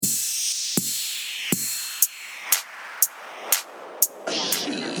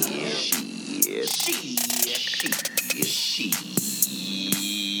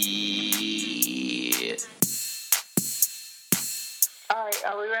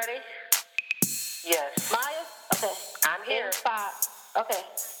ready? Yes. Maya? Okay. I'm here. In 5. Okay.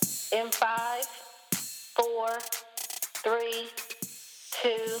 In 5, 4, 3,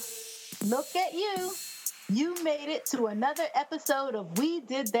 2. Look at you. You made it to another episode of We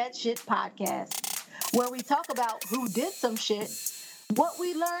Did That Shit podcast, where we talk about who did some shit, what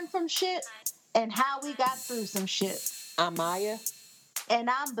we learned from shit, and how we got through some shit. I'm Maya. And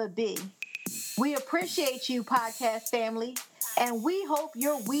I'm Babi. We appreciate you, podcast family, and we hope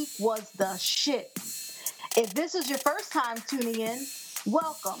your week was the shit. If this is your first time tuning in,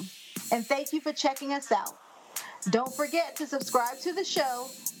 welcome, and thank you for checking us out. Don't forget to subscribe to the show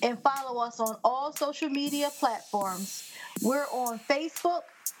and follow us on all social media platforms. We're on Facebook,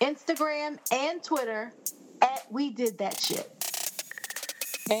 Instagram, and Twitter at We Did That Shit.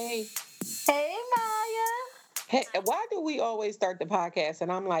 Hey. Hey, Maya. Hey, why do we always start the podcast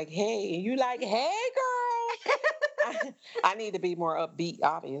and I'm like, hey, and you like, hey, girl? I need to be more upbeat,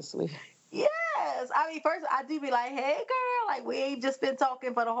 obviously. Yes. I mean, first, I do be like, hey, girl. Like, we ain't just been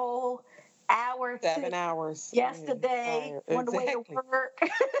talking for the whole hour. 7 hours. Yesterday, on the way to work,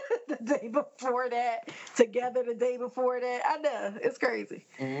 the day before that, together the day before that. I know, it's crazy.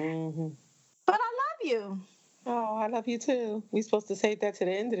 Mm-hmm. But I love you. Oh, I love you too. We supposed to save that to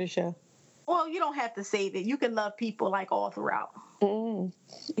the end of the show. Well, you don't have to save it. You can love people like all throughout. Mm.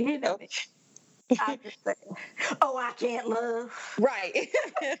 You know me. I just say, oh, I can't love. Right.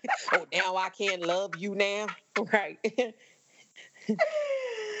 Oh, now I can't love you now. Right.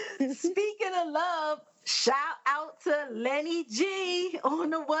 Speaking of love, shout out to Lenny G on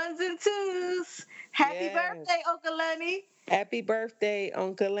the ones and twos. Happy birthday, Uncle Lenny. Happy birthday,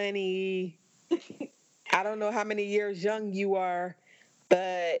 Uncle Lenny. I don't know how many years young you are,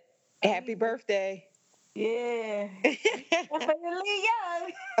 but happy birthday. Yeah. Definitely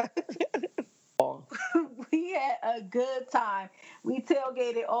young. We had a good time. We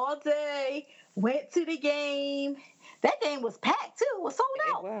tailgated all day, went to the game. That game was packed too. It was sold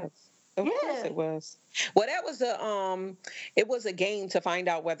out. It was. Of course it was. Well, that was it was a game to find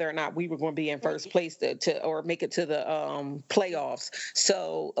out whether or not we were going to be in first place to or make it to the playoffs.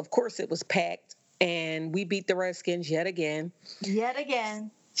 So, of course, it was packed, and we beat the Redskins yet again. Yet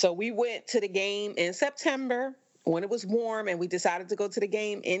again. So we went to the game in September when it was warm, and we decided to go to the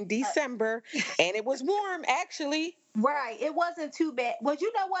game in December, and it was warm, actually. Right. It wasn't too bad. Well,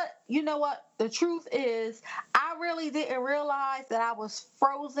 you know what? You know what? The truth is, I really didn't realize that I was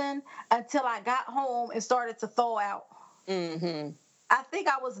frozen until I got home and started to thaw out. Mm-hmm. I think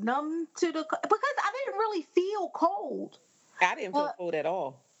I was numb to because I didn't really feel cold. I didn't feel cold at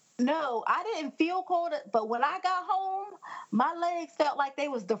all. No, I didn't feel cold, but when I got home, my legs felt like they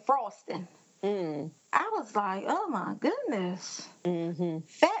was defrosting. Mm. I was like, oh my goodness. Mm-hmm.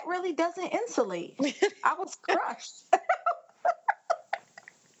 Fat really doesn't insulate. I was crushed.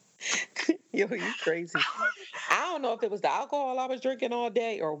 Yo, you crazy. I don't know if it was the alcohol I was drinking all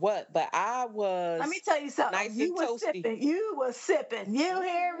day or what, but I was. Let me tell you something. Nice You and were toasty. sipping. You were sipping. You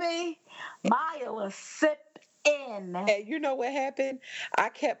hear me? Maya was sipping. And you know what happened? I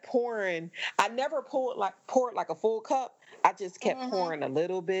kept pouring. I never poured like a full cup. I just kept pouring a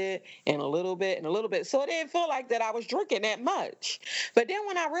little bit and a little bit and a little bit. So it didn't feel like that I was drinking that much. But then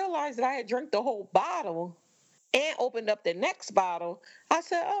when I realized that I had drank the whole bottle and opened up the next bottle, I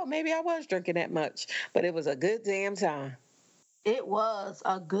said, oh, maybe I was drinking that much. But it was a good damn time. It was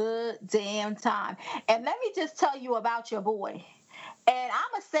a good damn time. And let me just tell you about your boy. And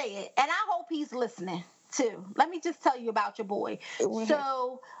I'm going to say it, and I hope he's listening too. Let me just tell you about your boy.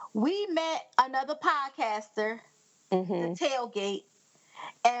 So we met another podcaster, the Tailgate.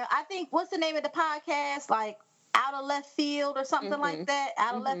 And I think, what's the name of the podcast? Like Out of Left Field or something like that.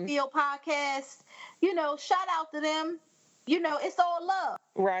 Out of Left Field podcast. You know, shout out to them. You know, it's all love.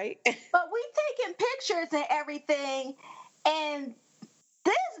 Right. But we taking pictures and everything. And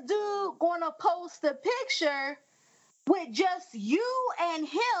this dude gonna post a picture with just you and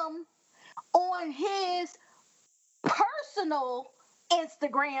him on his personal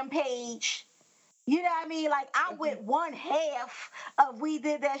Instagram page. You know what I mean? Like, I'm with one half of We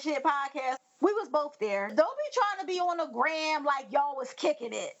Did That Shit podcast. We was both there. Don't be trying to be on the gram like y'all was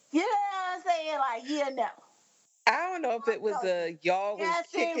kicking it. You know what I'm saying? Like, you know. I don't know if it was a y'all was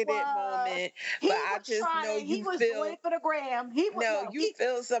kicking it moment, but I just know you was feel doing it for the gram. You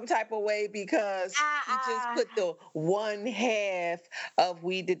feel some type of way because he just put the one half of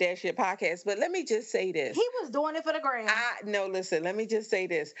We Did That Shit podcast. But let me just say this. He was doing it for the gram. Listen, let me just say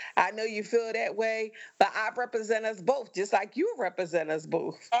this. I know you feel that way, but I represent us both, just like you represent us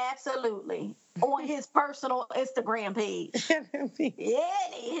both. Absolutely. On his personal Instagram page.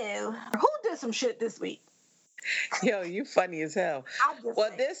 Anywho, who did some shit this week? Yo, you funny as hell. I'm just Well,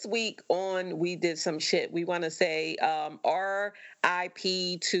 saying. this week on We Did Some Shit, we want to say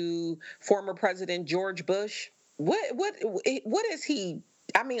R.I.P. to former President George Bush. What is he?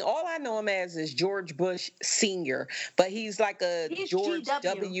 I mean, all I know him as is George Bush Senior, but he's like a He's George GW.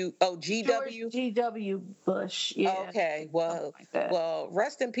 W. Oh, GW. George G.W. Bush. Yeah. Okay, well, Like that.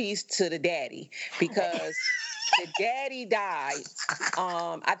 rest in peace to the daddy, because the daddy died.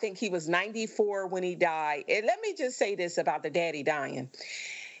 I think he was 94 when he died. And let me just say this about the daddy dying.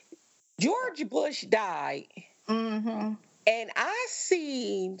 George Bush died, Mm-hmm. and I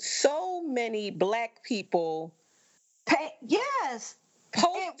seen so many black people Yes.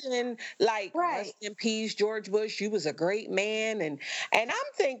 posting like, Right. rest in peace, George Bush, you was a great man. And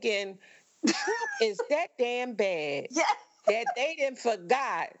I'm thinking, Trump is that damn bad Yeah. that they didn't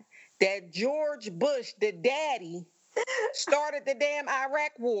forgot that George Bush, the daddy, started the damn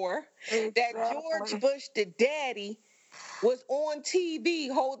Iraq war, that George Bush, the daddy, was on TV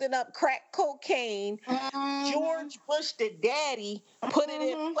holding up crack cocaine. Mm-hmm. George Bush, the daddy, put it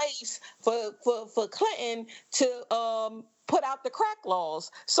in place for Clinton to put out the crack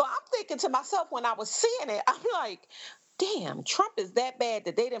laws. So I'm thinking to myself when I was seeing it, I'm like, damn, Trump is that bad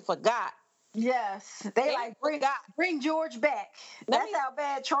that they didn't forgot. Yes, they like bring George back. That's how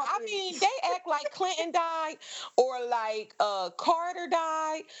bad Trump is. I mean, they act like Clinton died, or like Carter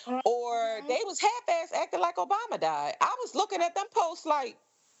died, or they was half-ass acting like Obama died. I was looking at them posts like,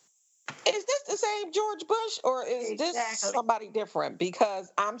 is this the same George Bush, or is this somebody different?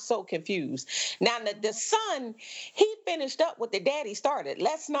 Because I'm so confused. Now, the son, he finished up what the daddy started.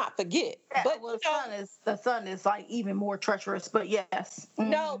 Let's not forget. Yeah, but well, the son is like even more treacherous. But yes,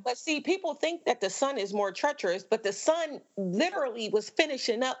 no. But see, people think that the son is more treacherous, but the son literally was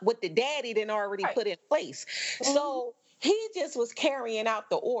finishing up what the daddy didn't already put in place. So he just was carrying out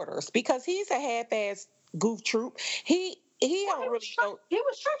the orders because he's a half-ass goof troop. He don't really know. He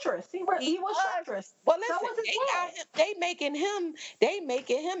was treacherous. He was treacherous. Well, listen, they making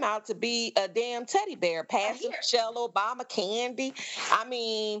him out to be a damn teddy bear, passing Michelle Obama candy. I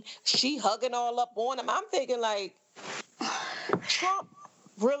mean, she hugging all up on him. I'm thinking like, Trump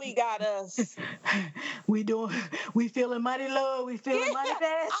really got us. We feeling mighty low. We feeling mighty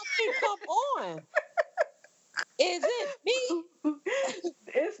bad. I mean, come on. Is it me?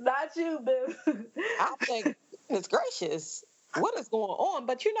 It's not you, boo. I think, goodness gracious, what is going on?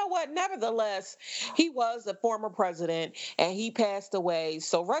 But you know what? Nevertheless, he was a former president and he passed away.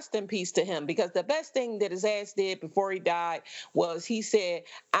 So rest in peace to him, because the best thing that his ass did before he died was he said,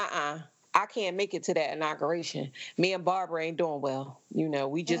 I can't make it to that inauguration. Me and Barbara ain't doing well. You know,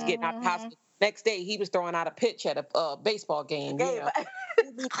 we just getting out the hospital. Next day, he was throwing out a pitch at a baseball game. You know,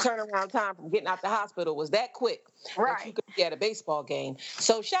 the turnaround time from getting out the hospital was that quick that you could be at a baseball game.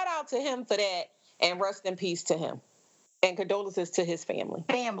 So shout out to him for that, and rest in peace to him, and condolences to his family.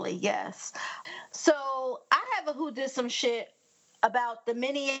 Family, yes. So I have a who did some shit about the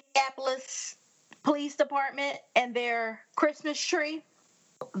Minneapolis Police Department and their Christmas tree.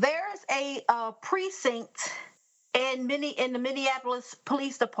 There's a precinct in the Minneapolis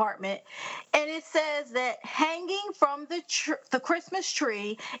Police Department, and it says that hanging from the Christmas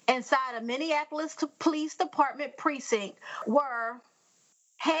tree inside a Minneapolis Police Department precinct were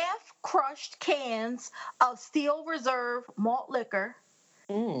half-crushed cans of Steel Reserve malt liquor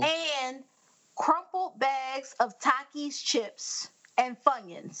and crumpled bags of Takis chips and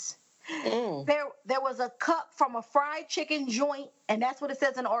Funyuns. There was a cup from a fried chicken joint, and that's what it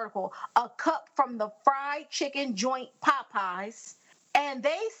says in the article, a cup from the fried chicken joint Popeyes, and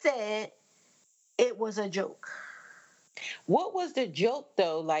they said it was a joke. What was the joke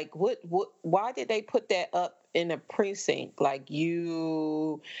though? Like why did they put that up in a precinct? Like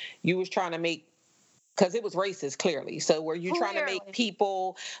you was trying to make, because it was racist, clearly. So were you trying to make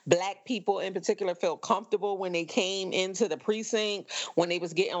black people in particular, feel comfortable when they came into the precinct, when they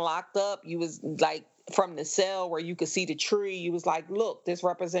was getting locked up? You was like, from the cell where you could see the tree, you was like, look, this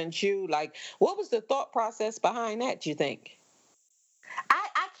represents you. Like, what was the thought process behind that, you think?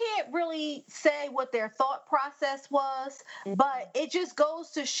 I can't really say what their thought process was, but it just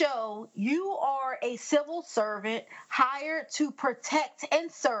goes to show you are a civil servant hired to protect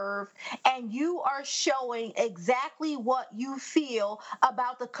and serve, and you are showing exactly what you feel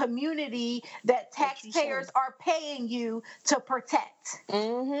about the community that taxpayers are paying you to protect.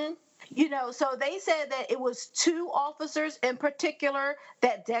 Mm-hmm. You know, so they said that it was 2 officers in particular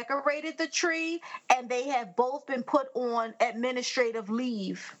that decorated the tree, and they have both been put on administrative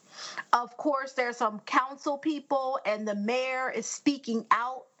leave. Of course, there's some council people, and the mayor is speaking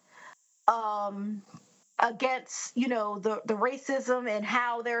out against, the racism and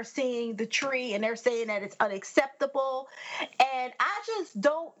how they're seeing the tree, and they're saying that it's unacceptable. And I just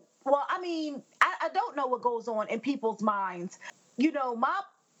don't, well, I mean, I don't know what goes on in people's minds. My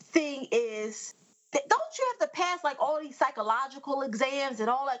thing is, don't you have to pass like all these psychological exams and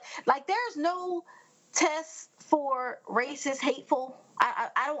all that? Like, there's no test for racist, hateful.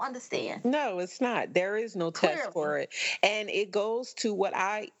 I don't understand. No, it's not. There is no test for it. And it goes to what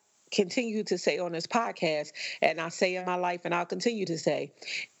I continue to say on this podcast, and I say in my life, and I'll continue to say,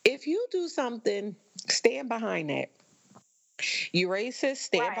 if you do something, stand behind that. You racist,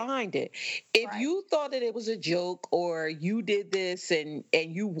 stand behind it. If you thought that it was a joke, or you did this and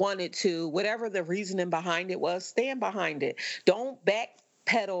you wanted to, whatever the reasoning behind it was, stand behind it. Don't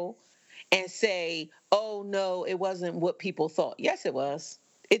backpedal and say, oh no, it wasn't what people thought. Yes, it was.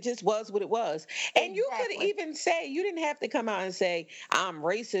 It just was what it was. And you could even say, you didn't have to come out and say, I'm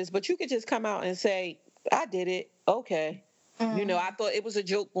racist, but you could just come out and say, I did it. Okay. Mm-hmm. I thought it was a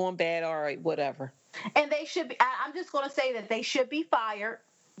joke going bad. All right, whatever. And they should be, I'm just going to say that they should be fired.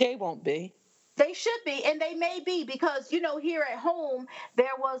 They won't be. They should be, and they may be, because, here at home,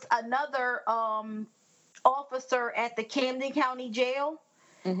 there was another officer at the Camden County Jail.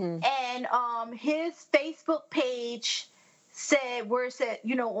 Mm-hmm. And his Facebook page said,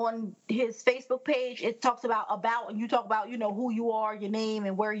 on his Facebook page, it talks about, and you talk about, who you are, your name,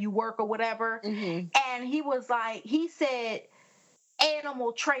 and where you work or whatever. Mm-hmm. And he said,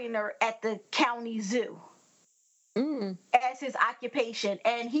 animal trainer at the county zoo. As his occupation,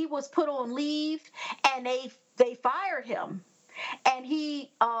 and he was put on leave, and they fired him, and he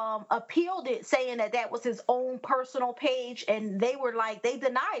appealed it, saying that was his own personal page, and they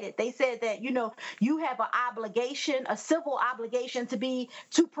denied it. They said that you have an obligation, a civil obligation,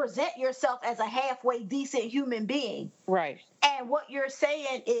 to present yourself as a halfway decent human being, right? And what you're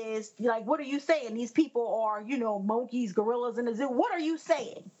saying is, like, what are you saying? These people are monkeys, gorillas in the zoo. What are you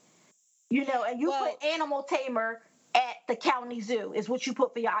saying? And you put animal tamer at the county zoo is what you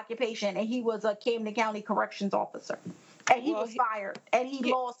put for your occupation. And he was a Camden County corrections officer. And he was fired. And he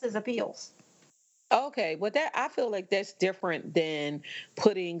lost his appeals. Okay, well, I feel like that's different than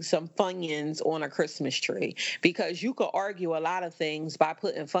putting some Funyuns on a Christmas tree, because you could argue a lot of things by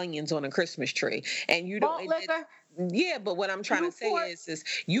putting Funyuns on a Christmas tree, and you don't. Yeah, but what I'm trying to say is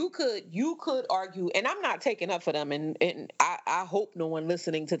you could argue, and I'm not taking up for them, and I hope no one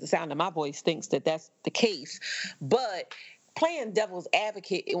listening to the sound of my voice thinks that that's the case, but playing devil's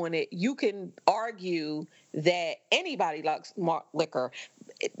advocate on it, you can argue that anybody likes malt liquor.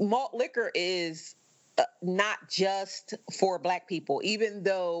 Malt liquor is not just for Black people, even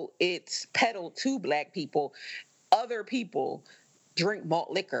though it's peddled to Black people. Other people drink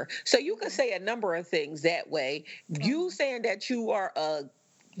malt liquor. So you can say a number of things that way. You saying that you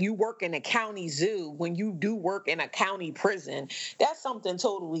work in a county zoo when you do work in a county prison, that's something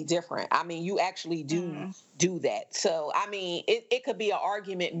totally different. I mean, you actually do that. So, I mean, it could be an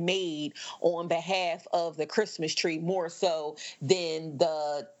argument made on behalf of the Christmas tree more so than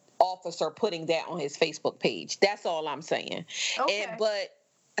the officer putting that on his Facebook page. That's all I'm saying. Okay. But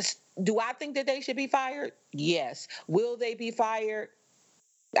do I think that they should be fired? Yes. Will they be fired?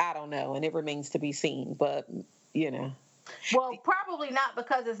 I don't know, and it remains to be seen, but, Well, probably not,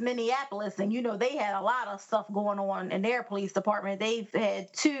 because it's Minneapolis, and, they had a lot of stuff going on in their police department. They've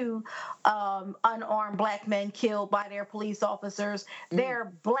had 2 unarmed Black men killed by their police officers.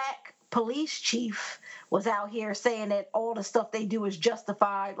 Their Black police chief was out here saying that all the stuff they do is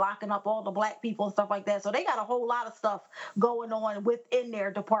justified, locking up all the Black people and stuff like that. So they got a whole lot of stuff going on within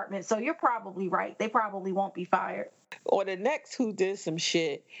their department. So you're probably right. They probably won't be fired. Or the next who did some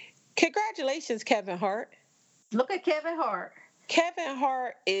shit. Congratulations, Kevin Hart. Look at Kevin Hart. Kevin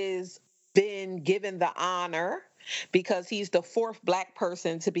Hart is been given the honor because he's the 4th Black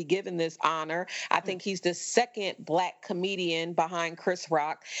person to be given this honor. I think he's the 2nd Black comedian behind Chris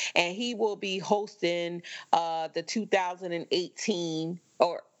Rock, and he will be hosting the 2018,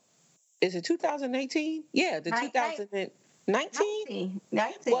 or is it 2018? Yeah, the 2019?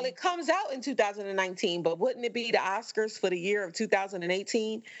 Well, it comes out in 2019, but wouldn't it be the Oscars for the year of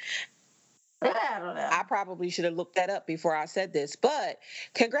 2018? I don't know. I probably should have looked that up before I said this, but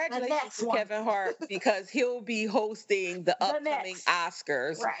congratulations to Kevin Hart, because he'll be hosting the upcoming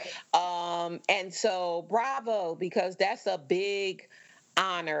Oscars. Right. And so bravo, because that's a big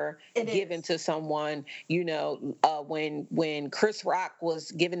honor given to someone. When Chris Rock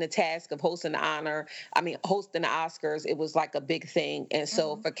was given the task of hosting the Oscars, it was like a big thing. And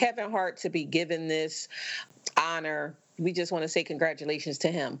so for Kevin Hart to be given this honor, we just want to say congratulations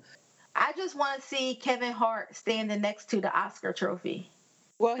to him. I just want to see Kevin Hart standing next to the Oscar trophy.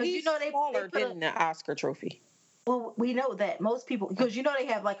 Well, because he's they smaller put than the Oscar trophy. well, we know that most people, because they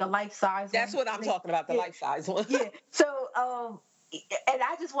have like a life size. That's what I'm talking about, the life size one. Yeah. So, and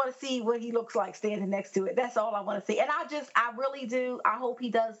I just want to see what he looks like standing next to it. That's all I want to see. And I really do. I hope he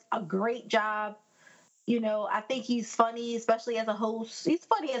does a great job. I think he's funny, especially as a host. He's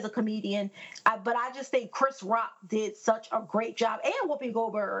funny as a comedian. But I just think Chris Rock did such a great job, and Whoopi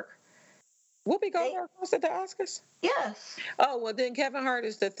Goldberg. Whoopi Goldberg hosted the Oscars? Yes. Oh, well, then Kevin Hart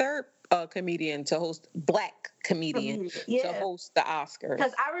is the third comedian to host, black comedian to host the Oscars.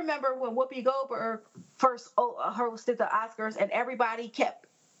 Because I remember when Whoopi Goldberg first hosted the Oscars, and everybody kept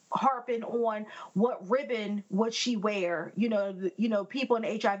harping on what ribbon would she wear. People in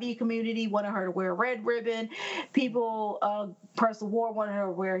the HIV community wanted her to wear a red ribbon. People, Person of War wanted her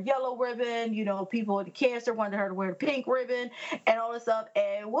to wear a yellow ribbon. People with cancer wanted her to wear a pink ribbon and all this stuff.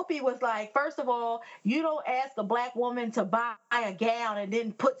 And Whoopi was like, first of all, you don't ask a black woman to buy a gown and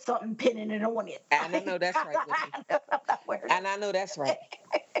then put something pinning it on it. And I know that's right. And I know that's right.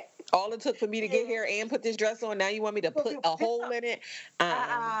 All it took for me to get here and put this dress on, now you want me to put a hole in it?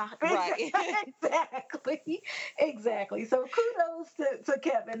 Right. Exactly. So kudos to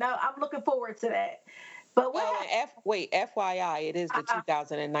Kevin. Now I'm looking forward to that. But FYI, it is the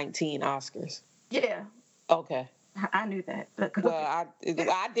 2019 Oscars. Yeah. Okay. I knew that. Well,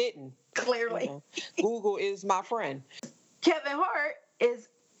 I didn't. Clearly. Google is my friend. Kevin Hart is,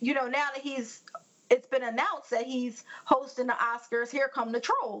 now that it's been announced that he's hosting the Oscars, here come the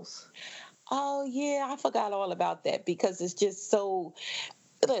trolls. Oh, yeah, I forgot all about that because it's just so...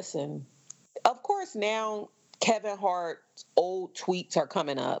 Listen, of course now Kevin Hart's old tweets are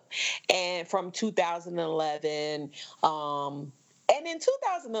coming up, and from 2011, and in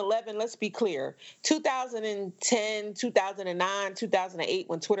 2011, let's be clear, 2010, 2009, 2008,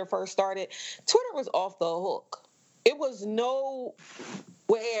 when Twitter first started, Twitter was off the hook. It was nowhere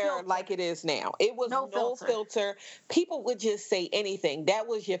like it is now. It was no filter. People would just say anything. That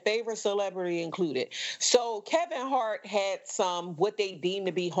was your favorite celebrity included. So Kevin Hart had some what they deemed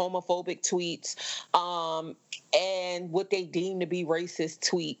to be homophobic tweets, and what they deemed to be racist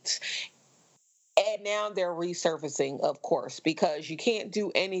tweets. And now they're resurfacing, of course, because you can't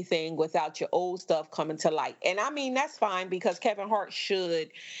do anything without your old stuff coming to light. And I mean, that's fine because Kevin Hart should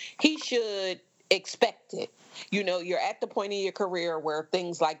expect it. You're at the point in your career where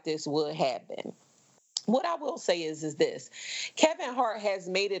things like this would happen. What I will say is this. Kevin Hart has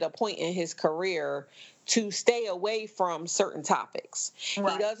made it a point in his career to stay away from certain topics.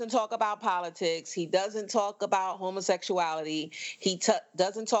 Right. He doesn't talk about politics. He doesn't talk about homosexuality. He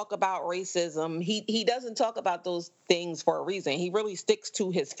doesn't talk about racism. He doesn't talk about those things for a reason. He really sticks to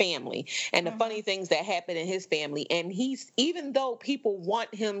his family and the funny things that happen in his family. And even though people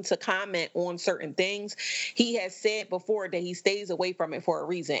want him to comment on certain things, he has said before that he stays away from it for a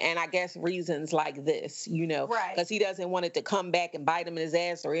reason. And I guess reasons like this, right. Because he doesn't want it to come back and bite him in his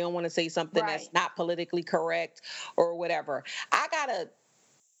ass, or he don't want to say something that's not politically correct or whatever.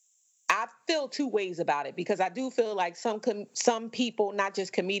 I feel two ways about it because I do feel like some people, not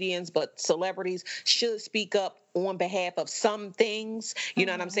just comedians, but celebrities should speak up on behalf of some things, you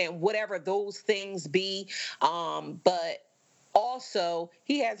know what I'm saying? Whatever those things be. But also,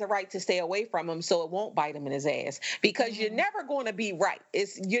 he has a right to stay away from him so it won't bite him in his ass because you're never going to be right.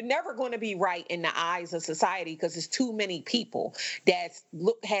 You're never going to be right in the eyes of society because there's too many people that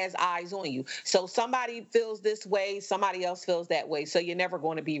has eyes on you. So somebody feels this way, somebody else feels that way. So you're never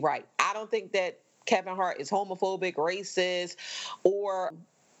going to be right. I don't think that Kevin Hart is homophobic, racist, or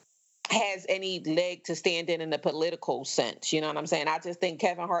has any leg to stand in the political sense. You know what I'm saying? I just think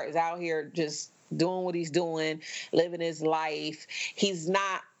Kevin Hart is out here just doing what he's doing, living his life. He's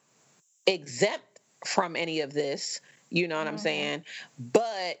not exempt from any of this, you know what I'm saying?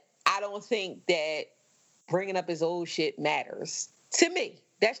 But I don't think that bringing up his old shit matters to me.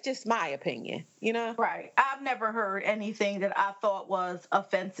 That's just my opinion, Right. I've never heard anything that I thought was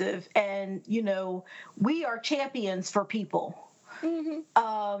offensive. And, we are champions for people.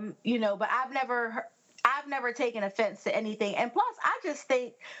 But I've never taken offense to anything. And plus, I just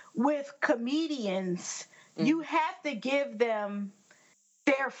think with comedians, you have to give them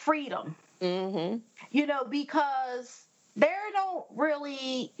their freedom, because they don't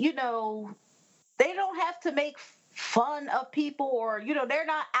really, they don't have to make fun of people or, they're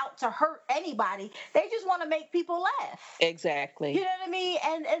not out to hurt anybody. They just want to make people laugh. Exactly. You know what I mean?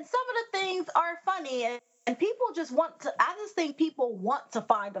 And some of the things are funny. And people just I just think people want to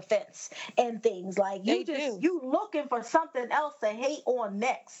find offense in things. Like you looking for something else to hate on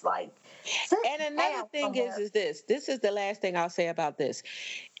next. Like, and another thing is this is the last thing I'll say about this.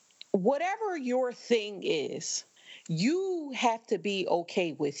 Whatever your thing is, you have to be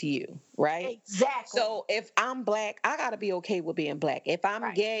okay with you, right? Exactly. So if I'm black, I got to be okay with being black. If I'm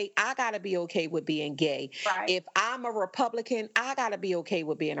Right. gay, I got to be okay with being gay. Right. If I'm a Republican, I got to be okay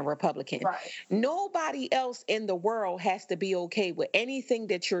with being a Republican. Right. Nobody else in the world has to be okay with anything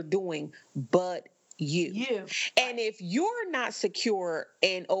that you're doing but you. And if you're not secure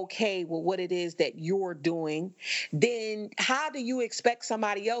and okay with what it is that you're doing, then how do you expect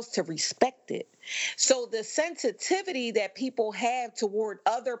somebody else to respect it? So the sensitivity that people have toward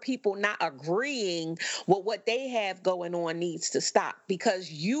other people not agreeing with what they have going on needs to stop, because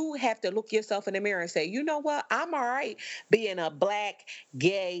you have to look yourself in the mirror and say, you know what? I'm all right being a black,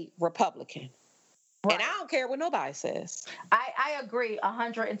 gay Republican. Right. And I don't care what nobody says. I agree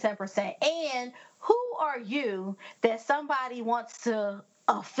 110%. And who are you that somebody wants to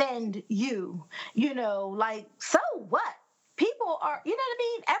offend you? You know, like, so what? People are, you know what I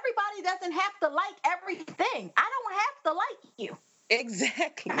mean? Everybody doesn't have to like everything. I don't have to like you.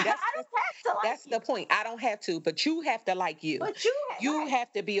 Exactly. I don't have to like that's you. the point. I don't have to, but you have to like you. But you right.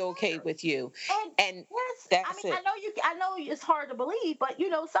 have to be okay with you. And yes, that's it. I know it's hard to believe, but you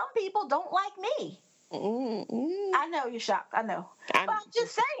know, some people don't like me. Mm-hmm. I know you're shocked. I know. But I'm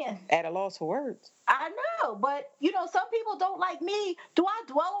just saying. At a loss for words. I know, but you know, some people don't like me. Do I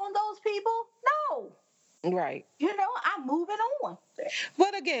dwell on those people? No. Right. You know, I'm moving on.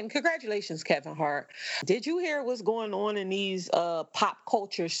 But again, congratulations, Kevin Hart. Did you hear what's going on in these pop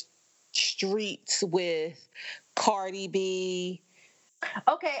culture streets with Cardi B?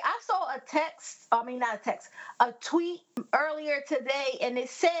 Okay, I saw a tweet earlier today, and it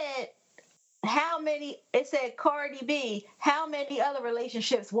said Cardi B, how many other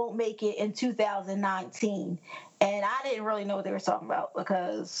relationships won't make it in 2019? And I didn't really know what they were talking about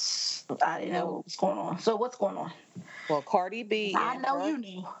because I didn't know what was going on. So what's going on? Well, Cardi B. I know you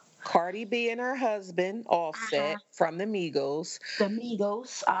knew. Cardi B and her husband, Offset, from the Migos. The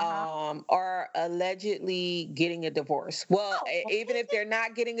Migos. Are allegedly getting a divorce. Well, even if they're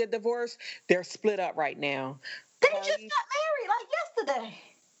not getting a divorce, they're split up right now. They just got married like yesterday.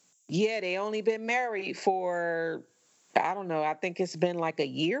 Yeah, they only been married for, I don't know, I think it's been like a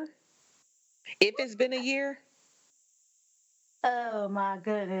year. If it's been a year. Oh my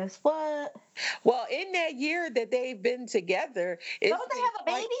goodness. What? Well, in that year that they've been together, don't they have a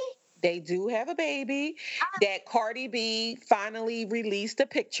baby? They do have a baby that Cardi B finally released a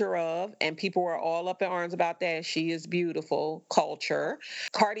picture of, and people were all up in arms about that. She is beautiful. Culture.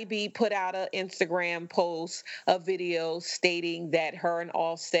 Cardi B put out an Instagram post, a video stating that her and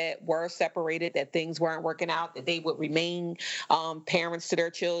Offset were separated, that things weren't working out, that they would remain parents to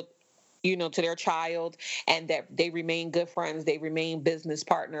their children, to their child, and that they remain good friends, they remain business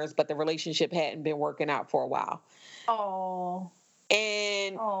partners, but the relationship hadn't been working out for a while. Oh.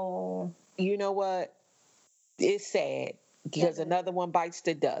 And you know what? It's sad because another one bites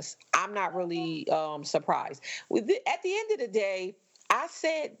the dust. I'm not really surprised. At the end of the day, I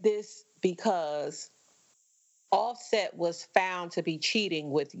said this because Offset was found to be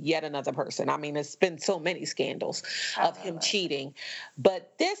cheating with yet another person. I mean, there's been so many scandals of him cheating.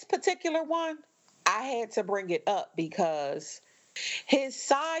 But this particular one, I had to bring it up because his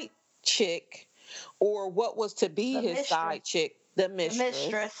side chick, or what was to be his side chick, the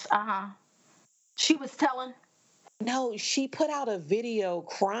mistress. She was telling. No, she put out a video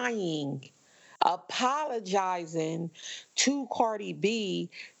crying, apologizing to Cardi B,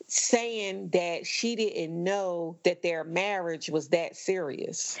 saying that she didn't know that their marriage was that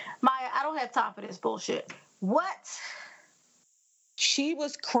serious. Maya, I don't have time for this bullshit. What? She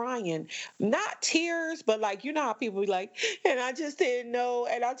was crying, not tears, but like, you know how people be like, and I just didn't know,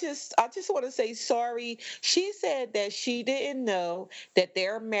 and I just want to say sorry. She said that she didn't know that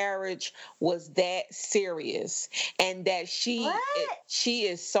their marriage was that serious, and that she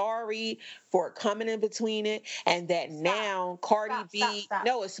is sorry for coming in between it, and that now Cardi B,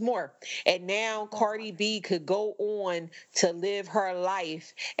 no, it's more, and now Cardi B could go on to live her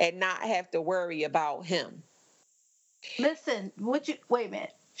life and not have to worry about him. Listen, wait a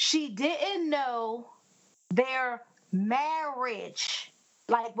minute. She didn't know their marriage,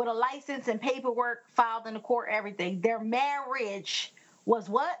 like with a license and paperwork filed in the court, everything. Their marriage was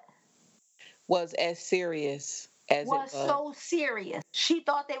what? Was as serious as was. So serious. She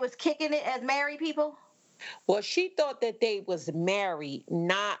thought they was kicking it as married people? Well, she thought that they was married,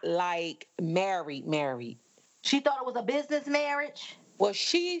 not like married. She thought it was a business marriage? Well,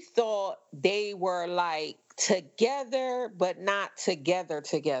 she thought they were like together, but not together.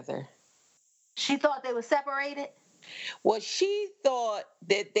 She thought they were separated? Well, she thought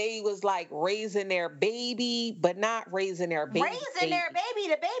that they was like raising their baby, but not raising their baby. Raising their baby?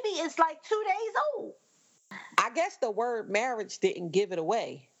 The baby is like 2 days old. I guess the word marriage didn't give it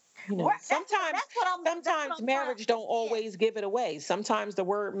away. Right, Sometimes that's what I'm trying marriage don't to always give it away. Sometimes the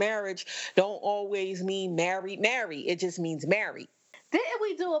word marriage don't always mean married. It just means married. Didn't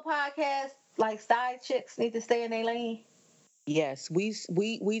we do a podcast like side chicks need to stay in their lane? Yes, we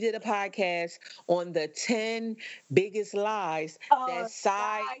did a podcast on the 10 biggest lies that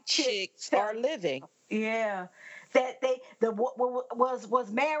side chicks are living. Yeah, that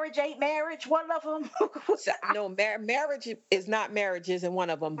was marriage ain't marriage. One of them. No, marriage is not marriage isn't one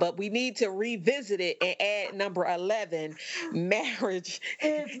of them, but we need to revisit it and add number 11. Marriage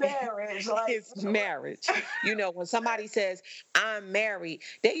is marriage. Is marriage. When somebody says I'm married,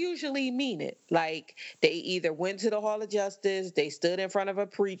 they usually mean it. Like they either went to the Hall of Justice, they stood in front of a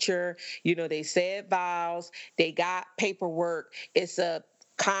preacher, they said vows, they got paperwork. It's a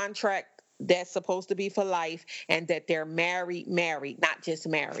contract that's supposed to be for life, and that they're married, not just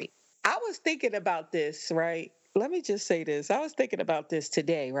married. I was thinking about this, right? Let me just say this. I was thinking about this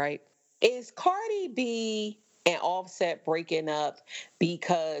today, right? Is Cardi B and Offset breaking up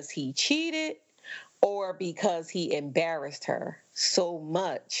because he cheated or because he embarrassed her so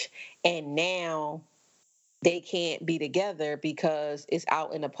much and now they can't be together because it's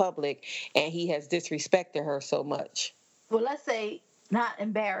out in the public and he has disrespected her so much? Well, let's say not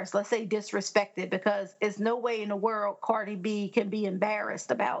embarrassed. Let's say disrespected, because there's no way in the world Cardi B can be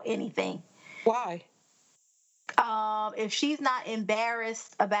embarrassed about anything. Why? If she's not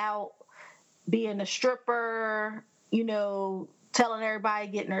embarrassed about being a stripper, telling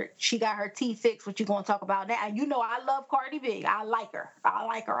everybody she got her teeth fixed, what you going to talk about now? And I love Cardi B. I like her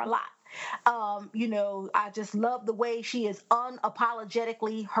a lot. I just love the way she is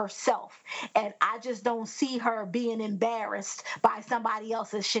unapologetically herself. And I just don't see her being embarrassed by somebody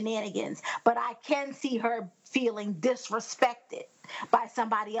else's shenanigans. But I can see her feeling disrespected by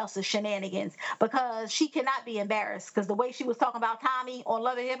somebody else's shenanigans, because she cannot be embarrassed, because the way she was talking about Tommy on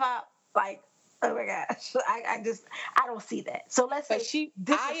Love and Hip Hop, like, oh my gosh, I don't see that. So let's say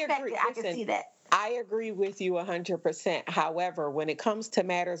disrespected, I can see that. I agree with you 100%. However, when it comes to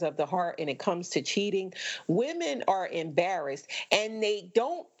matters of the heart and it comes to cheating, women are embarrassed and they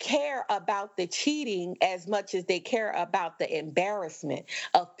don't care about the cheating as much as they care about the embarrassment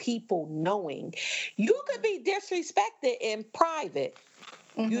of people knowing. You could be disrespected in private.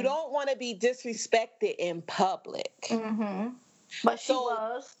 Mm-hmm. You don't want to be disrespected in public. Mm-hmm. But she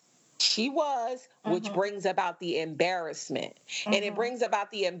was. She was, which brings about the embarrassment. And it brings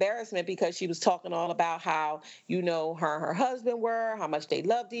about the embarrassment because she was talking all about how, her and her husband were, how much they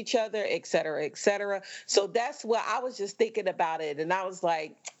loved each other, et cetera, et cetera. So that's what I was just thinking about it. And I was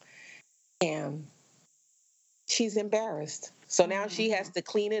like, damn, she's embarrassed. So now she has to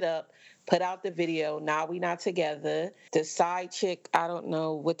clean it up, put out the video. Now we not together. The side chick, I don't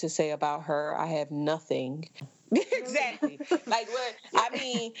know what to say about her. I have nothing. Exactly. Like what? I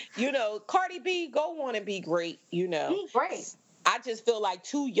mean, Cardi B, go on and be great. Be great. I just feel like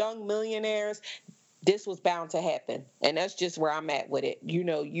two young millionaires, this was bound to happen. And that's just where I'm at with it.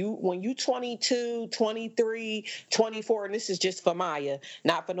 When you 22, 23, 24, and this is just for Maya,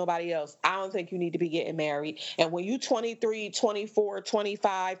 not for nobody else, I don't think you need to be getting married. And when you 23, 24,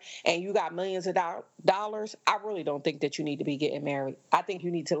 25, and you got millions of dollars, I really don't think that you need to be getting married. I think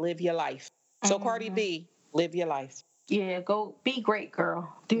you need to live your life. So Cardi B, live your life. Yeah, go be great,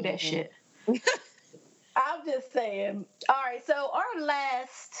 girl. Do that shit. I'm just saying. All right, so our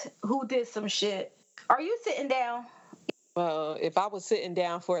last who did some shit. Are you sitting down? Well, if I was sitting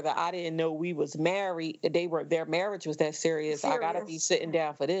down for the I didn't know we was married, their marriage was that serious. I gotta be sitting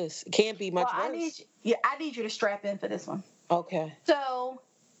down for this. It can't be much worse. I need you to strap in for this one. Okay. So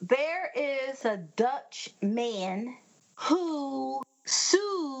there is a Dutch man who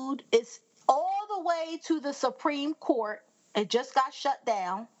sued. It's all the way to the Supreme Court. It just got shut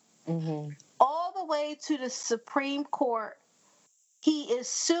down. Mm-hmm. All the way to the Supreme Court. He is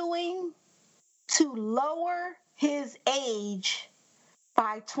suing to lower his age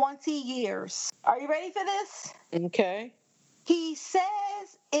by 20 years. Are you ready for this? Okay. He says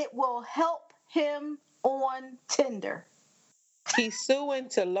it will help him on Tinder. He's suing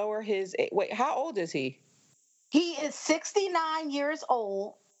to lower his age. Wait, how old is he? He is 69 years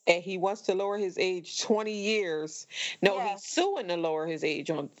old. And he wants to lower his age 20 years. No, yes. He's suing to lower his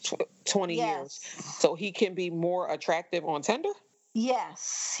age on 20 years. So he can be more attractive on Tinder?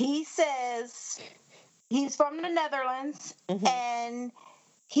 Yes. He says he's from the Netherlands, and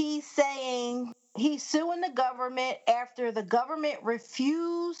he's saying he's suing the government after the government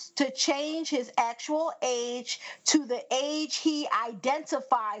refused to change his actual age to the age he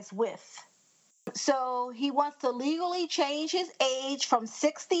identifies with. So he wants to legally change his age from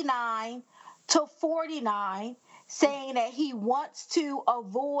 69 to 49, saying that he wants to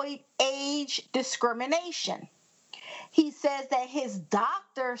avoid age discrimination. He says that his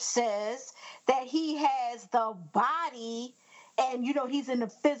doctor says that he has the body and, he's in the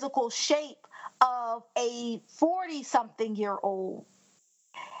physical shape of a 40-something-year-old.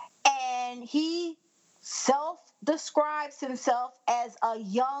 And he self-describes himself as a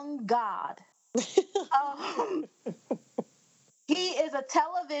young god. He is a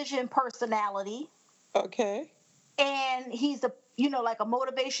television personality. Okay. And he's like a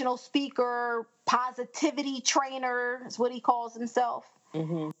motivational speaker, positivity trainer is what he calls himself.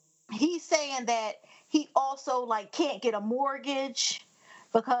 Mm-hmm. He's saying that he also can't get a mortgage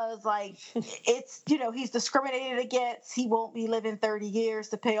because it's, he's discriminated against. He won't be living 30 years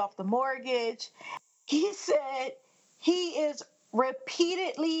to pay off the mortgage. He said he is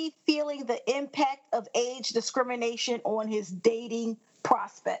repeatedly feeling the impact of age discrimination on his dating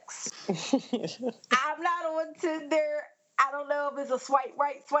prospects. I'm not on Tinder. I don't know if it's a swipe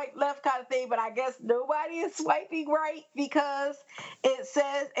right, swipe left kind of thing, but I guess nobody is swiping right because it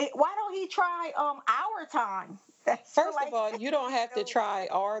says, why don't he try Our Time? First of all, you don't have to try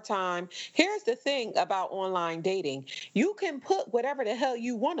Our Time. Here's the thing about online dating. You can put whatever the hell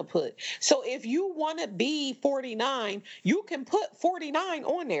you want to put. So if you want to be 49, you can put 49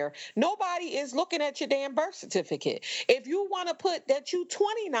 on there. Nobody is looking at your damn birth certificate. If you want to put that you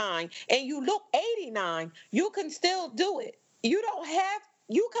 29 and you look 89, you can still do it. You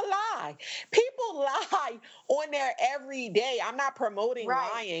can lie. People lie on there every day. I'm not promoting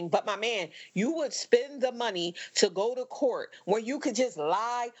lying, but my man, you would spend the money to go to court where you could just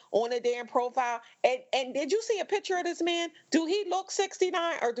lie on a damn profile. And did you see a picture of this man? Do he look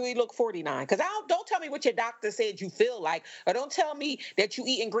 69 or do he look 49? Because don't tell me what your doctor said you feel like, or don't tell me that you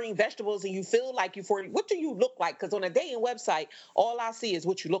eating green vegetables and you feel like you're 40. What do you look like? Because on a dating website, all I see is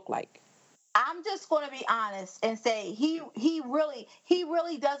what you look like. I'm just going to be honest and say he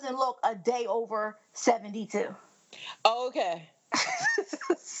really doesn't look a day over 72. Okay.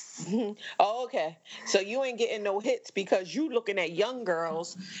 Okay. So you ain't getting no hits because you looking at young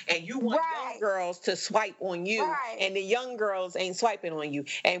girls and you want young girls to swipe on you and the young girls ain't swiping on you.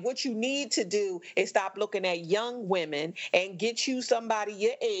 And what you need to do is stop looking at young women and get you somebody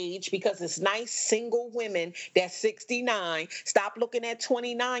your age because it's nice single women that's 69. Stop looking at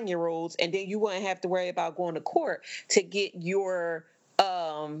 29-year-olds and then you wouldn't have to worry about going to court to get your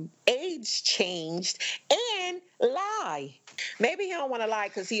age changed and lie. Maybe he don't want to lie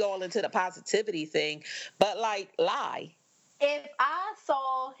because he all into the positivity thing, but lie. If I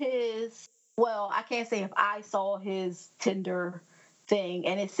saw I can't say if I saw his Tinder thing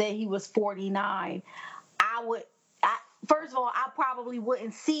and it said he was 49, first of all, I probably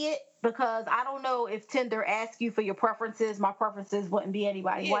wouldn't see it because I don't know if Tinder asks you for your preferences. My preferences wouldn't be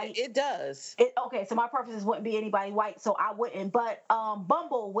anybody white. It does. Okay, so my preferences wouldn't be anybody white, so I wouldn't. But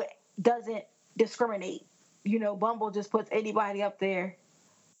Bumble doesn't discriminate. Bumble just puts anybody up there.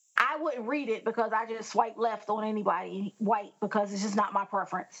 I wouldn't read it because I just swipe left on anybody white because it's just not my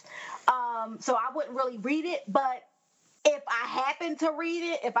preference. So I wouldn't really read it. But if I happen to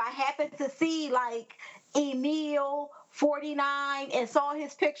read it, if I happen to see Emil 49 and saw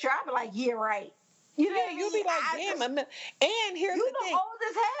his picture, I'd be like, yeah, right. You'll be like, damn. And here's the thing. You old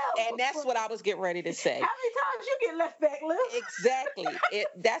as hell. And that's what I was getting ready to say. How many times you get left back, Liz? Exactly.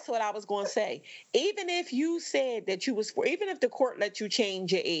 That's what I was going to say. Even if you said that even if the court let you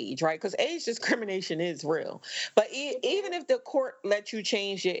change your age, right? Because age discrimination is real. But even if the court let you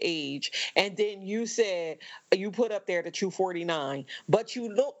change your age and then you said, you put up there that you're 49, but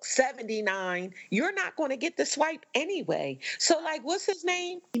you look 79, you're not going to get the swipe anyway. So what's his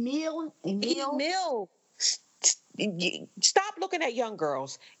name? Emil. Stop looking at young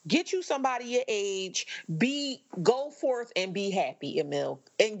girls. Get you somebody your age. Go forth and be happy, Emil,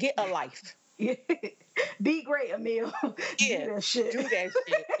 and get a life. Be great, Emil. Yeah, do that shit.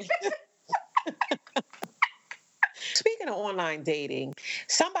 Speaking of online dating,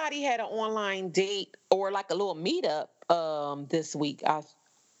 somebody had an online date or a little meetup this week.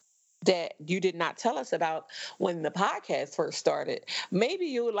 That you did not tell us about when the podcast first started. Maybe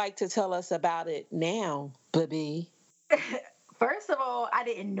you would like to tell us about it now, baby. First of all, I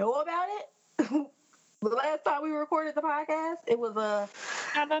didn't know about it. The last time we recorded the podcast, it was a...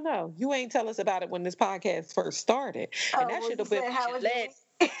 No. You ain't tell us about it when this podcast first started. And that should have been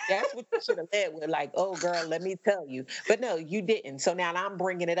that's what you should have led with, oh, girl, let me tell you. But no, you didn't. So now I'm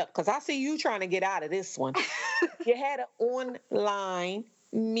bringing it up because I see you trying to get out of this one. You had an online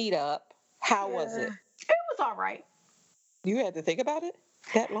meetup. How was it? It was all right. You had to think about it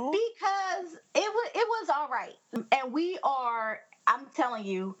that long? Because it was all right. And I'm telling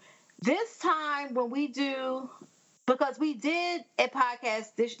you, this time when we do, because we did a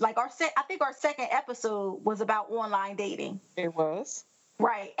podcast this, like I think our second episode was about online dating. It was.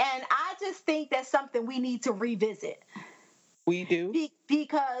 Right. And I just think that's something we need to revisit. We do.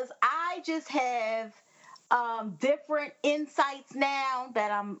 Because I just have different insights now that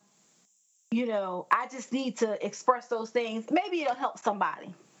I just need to express those things. Maybe it'll help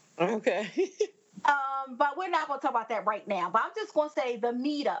somebody. Okay. But we're not going to talk about that right now. But I'm just going to say the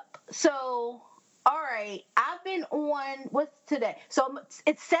meetup. So, all right, I've been on, what's today? So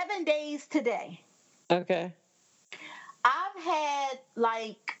it's 7 days today. Okay. I've had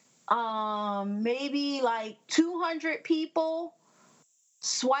maybe 200 people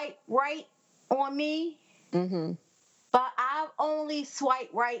swipe right on me. Mm-hmm. But I've only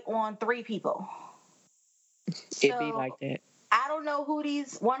swiped right on 3 people. It'd be like that. I don't know who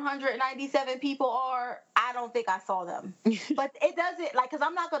these 197 people are. I don't think I saw them. But it doesn't, because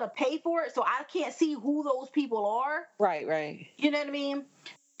I'm not going to pay for it, so I can't see who those people are. Right. You know what I mean?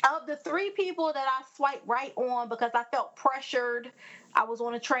 Of the 3 people that I swiped right on because I felt pressured, I was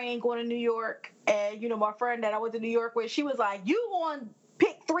on a train going to New York, and, my friend that I went to New York with, she was like, you on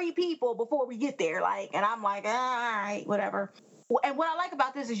pick 3 people before we get there, and I'm like, all right, whatever. And what I like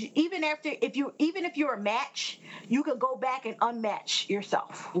about this is even if you're a match, you can go back and unmatch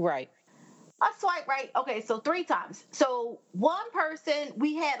yourself. Right. I swipe right. Okay, so 3 times. So one person,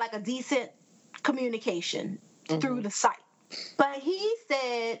 we had a decent communication through the site, but he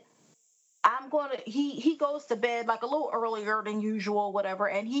said, he goes to bed a little earlier than usual, whatever,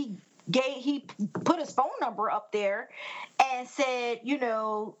 and he put his phone number up there and said,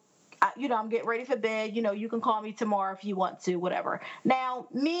 I'm getting ready for bed. You can call me tomorrow if you want to, whatever. Now,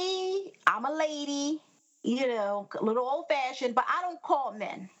 me, I'm a lady, a little old fashioned, but I don't call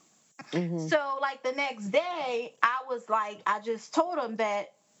men. Mm-hmm. So the next day, I just told him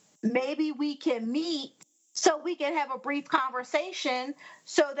that maybe we can meet so we can have a brief conversation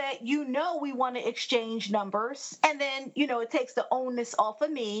so that we want to exchange numbers. And then, it takes the onus off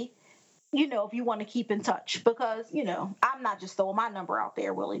of me, if you want to keep in touch. Because, I'm not just throwing my number out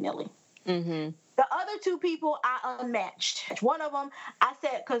there willy-nilly. Mm-hmm. The other 2 people I unmatched. One of them, I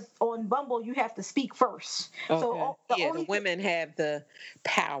said, because on Bumble, you have to speak first. Okay. So the women have the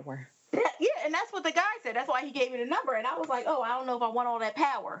power. Yeah, and that's what the guy said. That's why he gave me the number. And I was like, I don't know if I want all that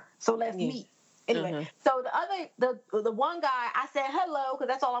power. So let's meet. Anyway, so the one guy, I said hello, because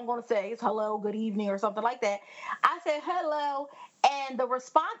that's all I'm going to say is hello, good evening, or something like that. I said hello, and the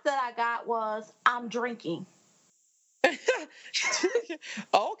response that I got was, I'm drinking.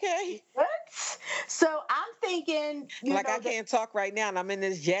 Okay. What? So I'm thinking, I can't talk right now, and I'm in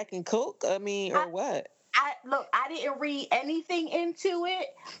this Jack and Coke. I mean, or what? I didn't read anything into it.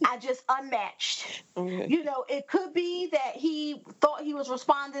 I just unmatched. Okay. It could be that he thought he was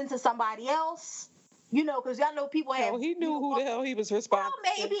responding to somebody else. Because y'all know people have. No, he knew who the hell he was responding.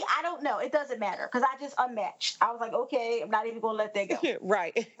 Well, maybe I don't know. It doesn't matter because I just unmatched. I was like, okay, I'm not even gonna let that go.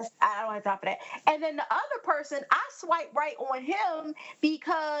 Right. I don't have time for that. And then the other person, I swiped right on him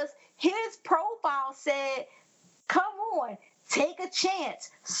because his profile said, "Come on, take a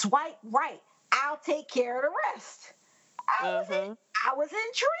chance, swipe right. I'll take care of the rest." I was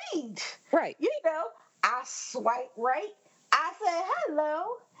intrigued. Right. I swiped right. I said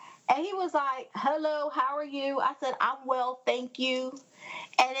hello. And he was like, hello, how are you? I said, I'm well, thank you.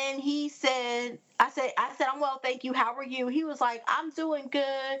 And then he said, I said, I'm well, thank you. How are you? He was like, I'm doing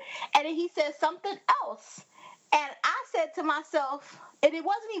good. And then he said something else. And I said to myself, and it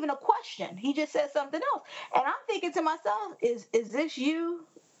wasn't even a question. He just said something else. And I'm thinking to myself, is this you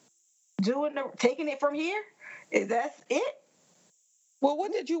taking it from here? Is that it? Well,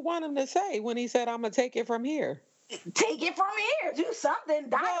 what did you want him to say when he said, I'm going to take it from here? Take it from here. Do something.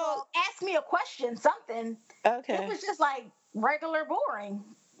 Dialogue. Ask me a question. Something. Okay. It was just regular boring.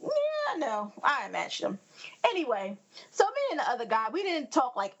 Yeah, no. I matched him. Anyway, so me and the other guy, we didn't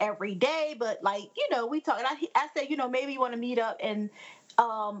talk every day, but we talked. I said, maybe you want to meet up, and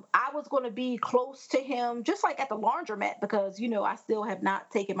I was going to be close to him, just at the laundromat because I still have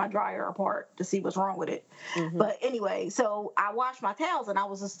not taken my dryer apart to see what's wrong with it. Mm-hmm. But anyway, so I washed my towels, and I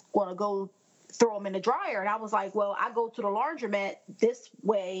was just going to go throw them in the dryer. And I was like, well, I go to the laundromat this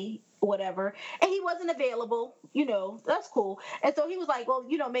way, whatever. And he wasn't available, that's cool. And so he was like, well,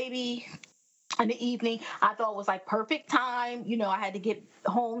 maybe in the evening. I thought it was perfect time. I had to get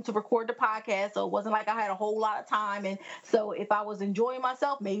home to record the podcast. So it wasn't like I had a whole lot of time. And so if I was enjoying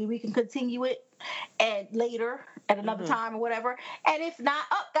myself, maybe we can continue it and later at another time or whatever. And if not,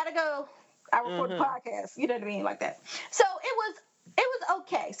 gotta go. I record the podcast. You know what I mean? Like that. So it was It was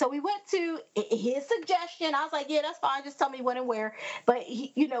okay. So we went to his suggestion. I was like, yeah, that's fine. Just tell me when and where. But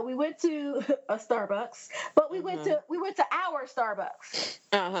we went to a Starbucks, but we went to our Starbucks.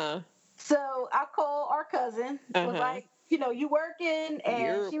 Uh-huh. So I called our cousin, was Uh-huh. like, you working?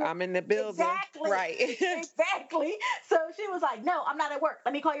 And she was I'm in the building. exactly, Right. exactly. So she was like, no, I'm not at work.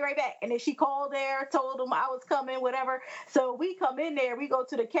 Let me call you right back. And then she called there, told him I was coming, whatever. So we come in there, we go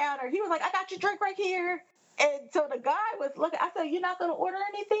to the counter. He was like, I got your drink right here. And so the guy was looking, I said, you're not going to order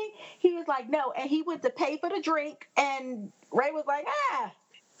anything? He was like, no. And he went to pay for the drink. And Ray was like, ah.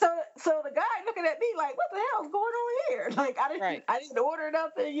 So the guy looking at me like, what the hell's going on here? Like, I didn't order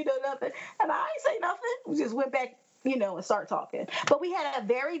nothing, nothing. And I ain't say nothing. We just went back, and start talking. But we had a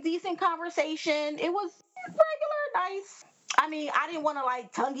very decent conversation. It was regular, nice. I mean, I didn't want to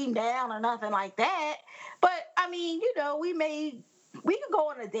like tongue him down or nothing like that. But I mean, we could go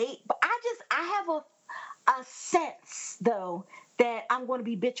on a date. But I have a sense though that I'm going to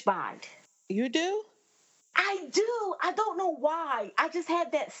be bitch buyed. You do? I do. I don't know why. I just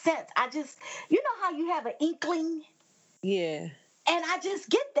had that sense. You know how you have an inkling? Yeah. And I just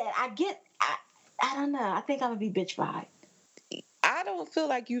get that. I don't know. I think I'm going to be bitch buyed. I don't feel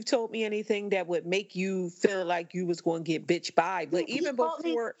like you've told me anything that would make you feel like you was going to get bitch by. But even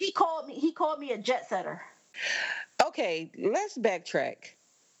before he called me a jet setter. Okay, let's backtrack.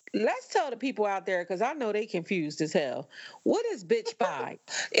 Let's tell the people out there, because I know they confused as hell. What is bitch by?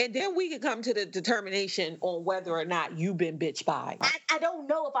 And then we can come to the determination on whether or not you've been bitch by. I don't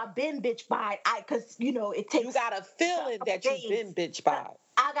know if I've been bitch by. Because it takes. You got a feeling that you've been bitch by.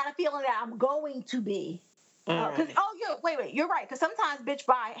 I got a feeling that I'm going to be. Wait, you're right. Because sometimes bitch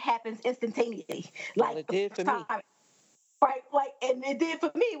by happens instantaneously. Like it did for me. Right, and it did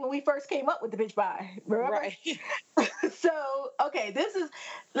for me when we first came up with the bitch buy. Remember? Right. So, okay,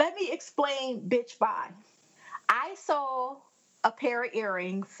 let me explain bitch buy. I saw a pair of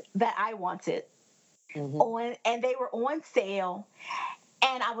earrings that I wanted and they were on sale,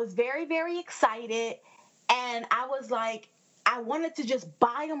 and I was very, very excited, and I was like, I wanted to just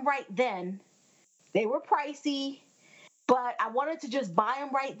buy them right then. They were pricey, but I wanted to just buy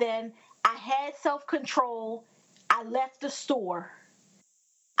them right then. I had self-control. I left the store.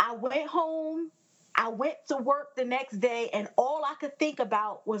 I went home. I went to work the next day, and all I could think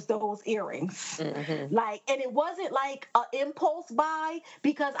about was those earrings. And it wasn't like an impulse buy,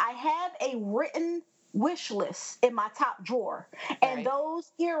 because I have a written wish list in my top drawer, and those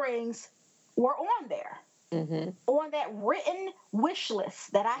earrings were on there, on that written wish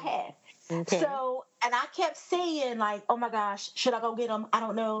list that I had. Okay. So, and I kept saying like, oh my gosh, should I go get them? I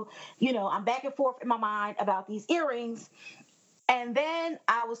don't know. I'm back and forth in my mind about these earrings. And then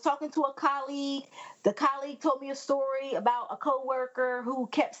I was talking to a colleague. The colleague told me a story about a coworker who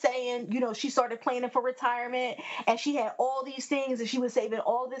kept saying, she started planning for retirement, and she had all these things and she was saving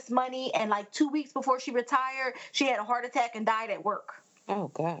all this money. And like 2 weeks before she retired, she had a heart attack and died at work. Oh,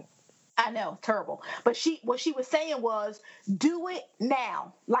 God. I know, terrible. But what she was saying was, do it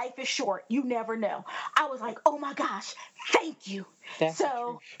now. Life is short. You never know. I was like, oh my gosh, thank you.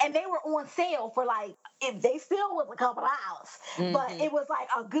 And they were on sale for like, if they still was a couple hours, but it was like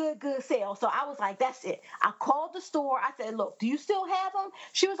a good sale. So I was like, that's it. I called the store. I said, look, do you still have them?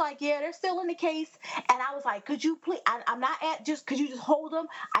 She was like, yeah, they're still in the case. And I was like, could you please, could you just hold them?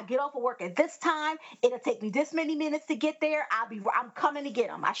 I get off of work at this time. It'll take me this many minutes to get there. I'm coming to get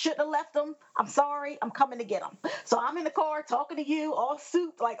them. I shouldn't have left them. I'm sorry. I'm coming to get them. So I'm in the car talking to you, all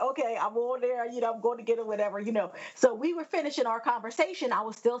souped, like, okay, I'm on there, I'm going to get them, whatever, So we were finishing our conversation. I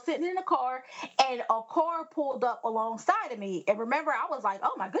was still sitting in the car, and a car pulled up alongside of me. And remember, I was like,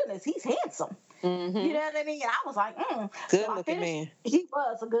 oh my goodness, he's handsome. You know what I mean? And I was like, good looking man. He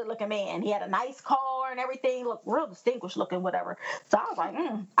was a good looking man. He had a nice car and everything, looked real distinguished looking, whatever. So I was like,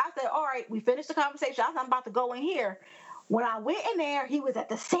 I said, all right, we finished the conversation. I said, I'm about to go in here. When I went in there, he was at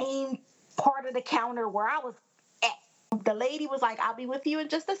the same part of the counter where I was at. The lady was like, I'll be with you in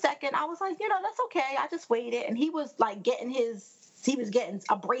just a second. I was like, that's okay. I just waited. And he was like getting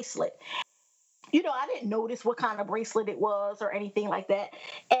a bracelet. I didn't notice what kind of bracelet it was or anything like that.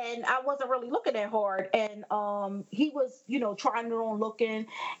 And I wasn't really looking that hard. And he was, trying it on, looking.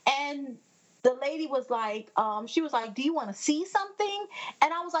 And the lady was like, she was like, do you want to see something?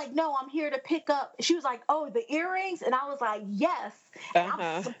 And I was like, no, I'm here to pick up. She was like, oh, the earrings? And I was like, yes. And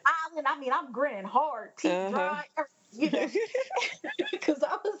I'm smiling. I mean, I'm grinning hard, teeth dry. because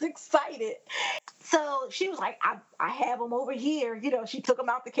I was excited. So she was like, I have them over here. She took them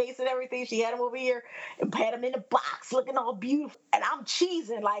out the case and everything. She had them over here and had them in the box looking all beautiful. And I'm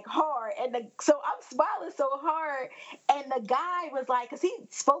cheesing like hard. So I'm smiling so hard. And the guy was like, because he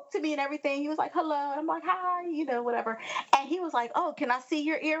spoke to me and everything. He was like, hello. And I'm like, hi, whatever. And he was like, oh, can I see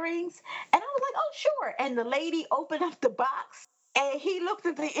your earrings? And I was like, oh, sure. And the lady opened up the box and he looked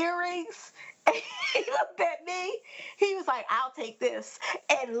at the earrings. And he looked at me. He was like, I'll take this,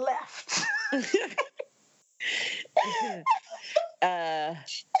 and left.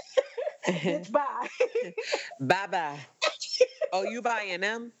 Bitch, bye. Bye. Oh, you buying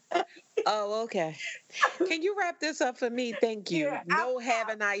them? Oh, okay. Can you wrap this up for me? Thank you. Yeah, No, have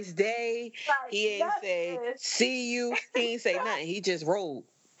a nice day. Right, He ain't say, see you. He ain't say nothing. He just rolled.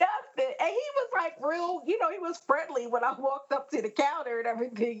 Nothing. And he was like real, he was friendly when I walked up to the counter and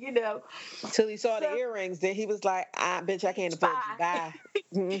everything. Till he saw the earrings, then he was like, bitch, I can't afford you. Bye.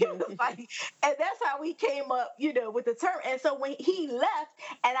 He was like, and that's how we came up, with the term. And so when he left,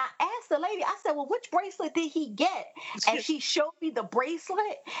 and I asked the lady, I said, well, which bracelet did he get? And she showed me the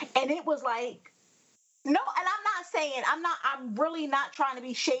bracelet, and it was like, no, and I'm really not trying to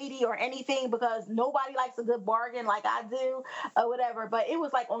be shady or anything, because nobody likes a good bargain like I do or whatever, but it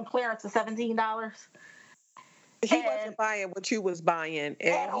was like on clearance for $17. He wasn't buying what you was buying,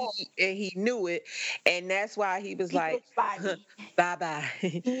 and he knew it, and that's why he was like, bye bye,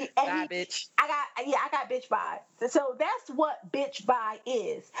 bitch. I got bitch buy. So that's what bitch buy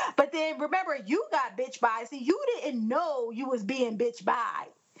is. But then remember, you got bitch buy. See, you didn't know you was being bitch buy.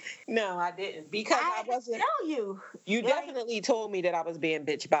 No, I didn't, because I wasn't. Tell you. You definitely told me that I was being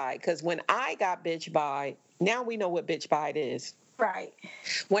bitch by, because when I got bitch by, now we know what bitch by is. Right.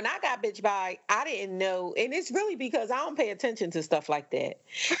 When I got bitch by, I didn't know, and it's really because I don't pay attention to stuff like that.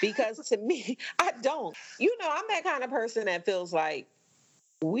 Because to me, I don't. I'm that kind of person that feels like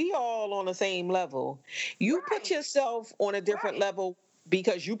we all on the same level. You put yourself on a different level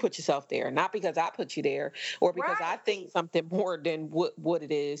because you put yourself there, not because I put you there, or because I think something more than what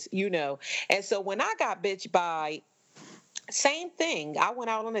it is, And so when I got bitch by, same thing. I went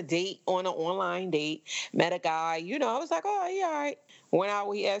out on a date, on an online date, met a guy, I was like, oh, yeah, all right. Went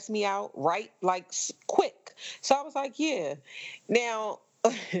out, he asked me out, right, like quick. So I was like, yeah. Now,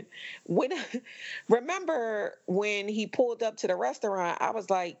 remember when he pulled up to the restaurant, I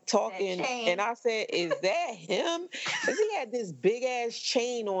was like talking, and I said, is that him? Because he had this big ass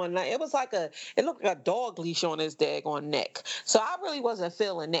chain on. It was like it looked like a dog leash on his daggone neck. So I really wasn't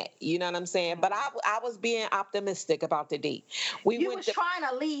feeling that, you know what I'm saying? But I was being optimistic about the date. You was trying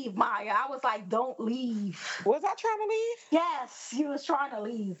to leave, Maya. I was like, don't leave. Was I trying to leave? Yes, you was trying to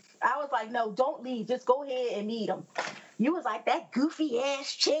leave. I was like, no, don't leave. Just go ahead and meet him. You was like, that goofy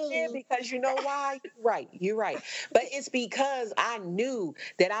ass chain. Yeah, because you know why? You're right. But it's because I knew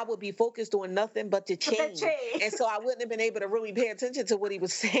that I would be focused on nothing but the chain. And so I wouldn't have been able to really pay attention to what he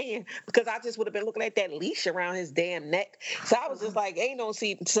was saying, because I just would have been looking at that leash around his damn neck. So I was just like, ain't no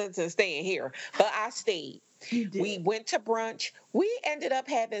sense in staying here. But I stayed. We went to brunch. We ended up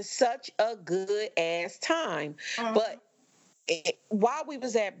having such a good ass time. But while we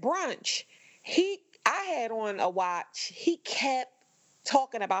was at brunch, I had on a watch. He kept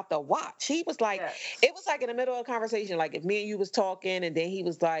talking about the watch. He was like, it was like in the middle of a conversation, like if me and you was talking, and then he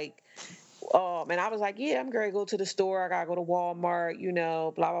was like, and I was like, yeah, I'm going to go to the store. I got to go to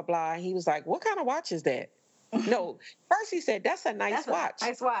Walmart, blah, blah, blah. And he was like, what kind of watch is that? No, first he said, that's a nice watch.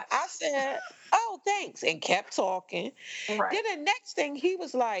 Nice watch. I said, oh, thanks, and kept talking. Right. Then the next thing he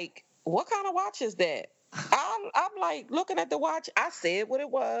was like, what kind of watch is that? I'm like looking at the watch. I said what it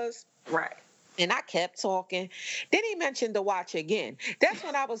was. Right. And I kept talking. Then he mentioned the watch again. That's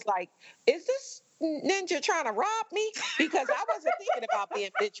when I was like, is this ninja trying to rob me? Because I wasn't thinking about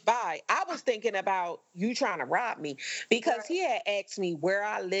being bitch by. I was thinking about you trying to rob me, because he had asked me where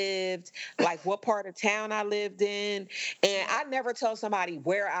I lived, like what part of town I lived in. And I never tell somebody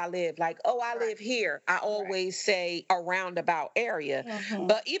where I live, like, oh, I live here. I always say a roundabout area.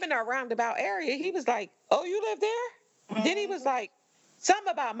 But even a roundabout area, he was like, oh, you live there? Then he was like,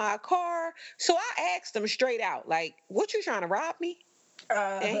 something about my car. So I asked him straight out, like, what, you trying to rob me?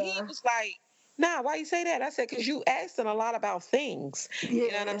 And he was like, nah, why you say that? I said, because you asking a lot about things.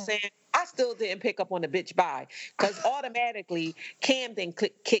 You know what I'm saying? I still didn't pick up on the bitch by, because automatically Camden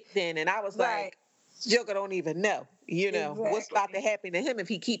kicked in, and I was like, Joker don't even know, what's about to happen to him if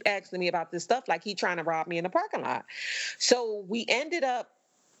he keep asking me about this stuff, like he trying to rob me in the parking lot. So we ended up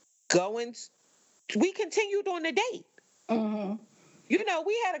we continued on the date.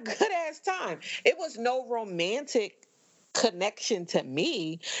 We had a good ass time. It was no romantic connection to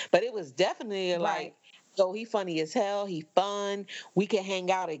me, but it was definitely like So he funny as hell. He fun. We can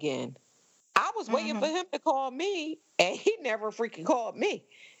hang out again. I was waiting for Mm-hmm. him to call me, and he never freaking called me.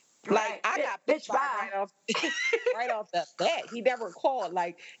 Like Right. I got bitch Bitch, by bye. right off, right off the bat. He never called.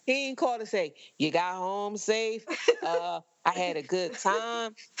 Like he ain't called to say you got home safe. I had a good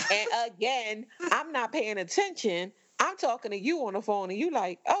time. And again, I'm not paying attention. I'm talking to you on the phone, and you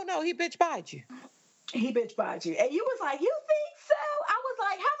like, oh no, he bitch buyed you. He bitch buyed you. And you was like, you think so? I was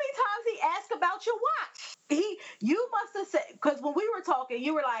like, how many times he asked about your watch? You must have said, because when we were talking,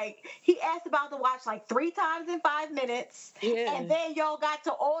 you were like, he asked about the watch like 3 times in 5 minutes. And Yeah, then y'all got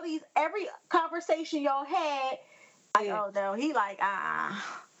to every conversation y'all had, like, yeah, oh no, he like,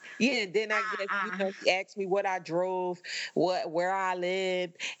 yeah. And then I guess uh-uh. he asked me what I drove, where I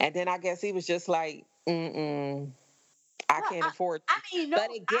lived, and then I guess he was just like, I Well, can't afford I you. mean, no,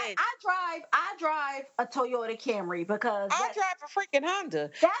 But again, I drive a Toyota Camry because I drive a freaking Honda,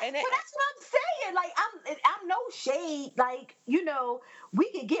 and that's what I'm saying. Like I'm no shade. Like we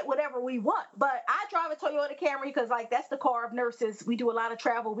can get whatever we want, but I drive a Toyota Camry because like that's the car of nurses. We do a lot of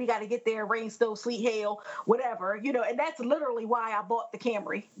travel. We got to get there, rain, snow, sleet, hail, whatever. And that's literally why I bought the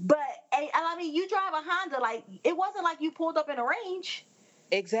Camry. But and I mean, you drive a Honda. Like it wasn't like you pulled up in a range.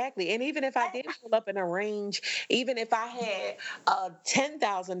 exactly. And even if I did pull up in a range, even if I had a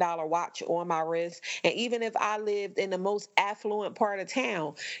 $10,000 watch on my wrist, and even if I lived in the most affluent part of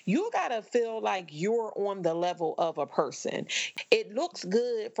town, you gotta feel like you're on the level of a person. It looks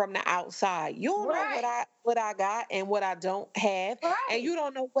good from the outside. You don't know Right. what I got and what I don't have, and Right. you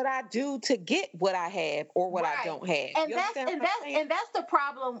don't know what I do to get what I have or what I Right. don't have. And You that's understand and what I'm that's saying? and that's the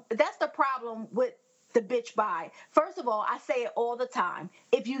problem. That's the problem with the bitch buy. First of all, I say it all the time.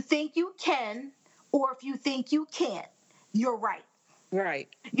 If you think you can or if you think you can't, you're right. Right.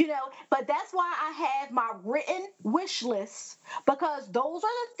 But that's why I have my written wish list because those are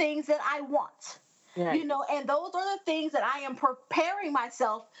the things that I want. Right. And those are the things that I am preparing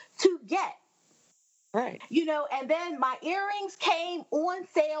myself to get. Right. And then my earrings came on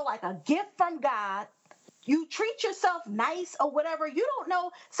sale like a gift from God. You treat yourself nice or whatever. You don't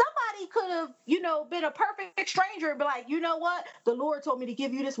know. Somebody could have, been a perfect stranger and be like, you know what? The Lord told me to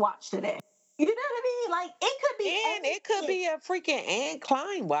give you this watch today. You know what I mean? Like it could be And it could anything. be a freaking Anne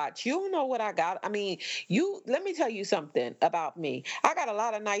Klein watch. You don't know what I got. I mean, let me tell you something about me. I got a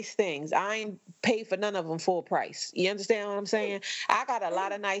lot of nice things. I ain't paid for none of them full price. You understand what I'm saying? I got a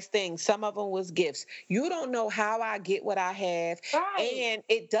lot of nice things. Some of them was gifts. You don't know how I get what I have. Right. And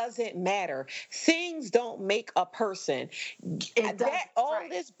it doesn't matter. Things don't make a person. It That doesn't. all Right.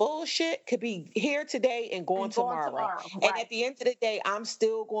 this bullshit could be here today and gone And going tomorrow. tomorrow. And at Right. the end of the day, I'm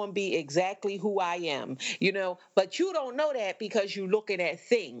still going to be exactly who I am, but you don't know that because you're looking at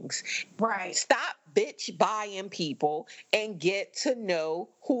things. Right. Stop bitch buying people and get to know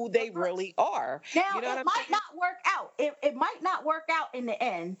who The they person. really are. Now You know what it I'm might saying? not work out. It might not work out in the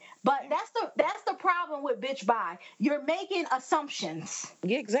end. But that's the problem with bitch buy. You're making assumptions.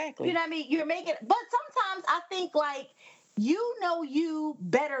 Yeah, You exactly. know what I mean? You're making, but sometimes I think like you know you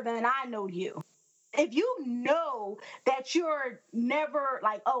better than I know you. If you know that you're never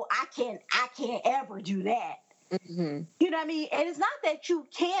like, oh, I can't ever do that. Hmm. You know what I mean? And it's not that you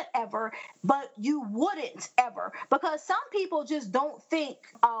can't ever, but you wouldn't ever. Because some people just don't think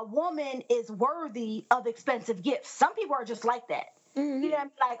a woman is worthy of expensive gifts. Some people are just like that. You know Hmm. what I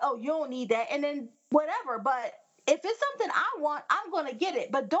mean? Like, oh, you don't need that. And then whatever. But if it's something I want, I'm going to get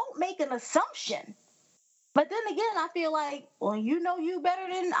it. But don't make an assumption. But then again, I feel like, well, you know you better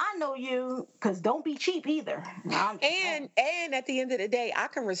than I know you, because don't be cheap either. I'm just saying. And at the end of the day, I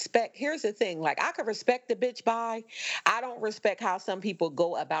can respect. Here's the thing: like I can respect the bitch buy. I don't respect how some people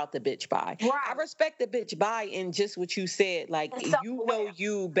go about the bitch buy. I Right. respect the bitch buy in just what you said. Like And you know self-aware.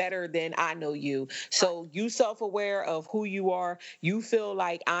 you better than I know you, Right. so you self-aware of who you are. You feel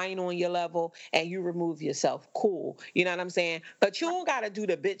like I ain't on your level, and you remove yourself. Cool. You know what I'm saying? But you don't gotta do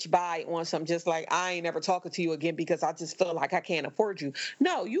the bitch buy on some just like I ain't never talking to you again because I just feel like I can't afford you.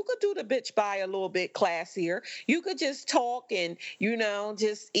 No, you could do the bitch buy a little bit classier. You could just talk and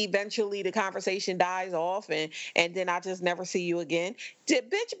just eventually the conversation dies off and then I just never see you again.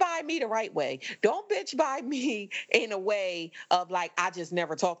 Bitch buy me the right way. Don't bitch buy me in a way of like I just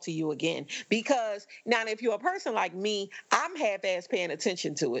never talk to you again. Because now if you're a person like me, I'm half-ass paying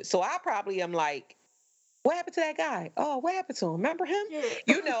attention to it. So I probably am like, what happened to that guy? Oh, what happened to him? Remember him?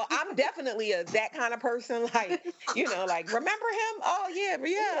 Yeah. I'm definitely that kind of person. Like, like, remember him? Oh, yeah, yeah.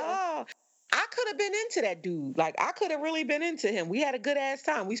 Yeah. Oh, I could have been into that dude. Like, I could have really been into him. We had a good ass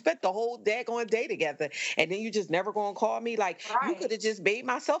time. We spent the whole daggone day together. And then you just never gonna call me. Like, you could have just made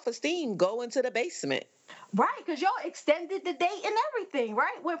my self-esteem go into the basement. Right, because y'all extended the date and everything,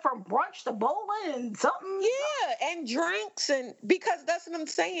 right? Went from brunch to bowling and something. Yeah, and drinks, and because that's what I'm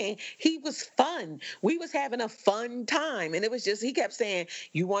saying. He was fun. We was having a fun time. And it was just, he kept saying,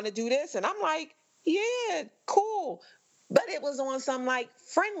 you want to do this? And I'm like, yeah, cool. But it was on some like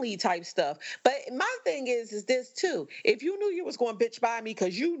friendly type stuff. But my thing is this too. If you knew you was going to bitch by me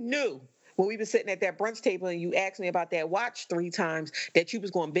because you knew when we were sitting at that brunch table and you asked me about that watch 3 times that you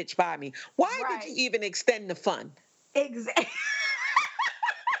was going to bitch by me, why did you even extend the fun? Exactly.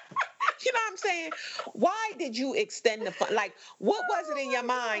 You know what I'm saying? Why did you extend the fun? Like, what was it in your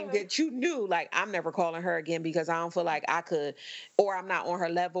mind that you knew, like, I'm never calling her again because I don't feel like I could, or I'm not on her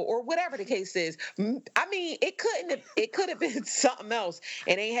level, or whatever the case is? I mean, it could have been something else.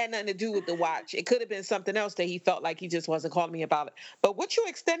 It ain't had nothing to do with the watch. It could have been something else that he felt like he just wasn't calling me about it. But what you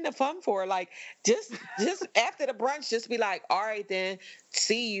extend the fun for? Like, just after the brunch, just be like, all right, then,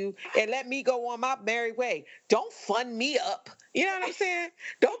 see you, and let me go on my merry way. Don't fun me up. You know what I'm saying?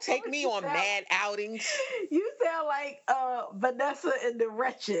 Don't take me on mad outings. You sound like Vanessa in The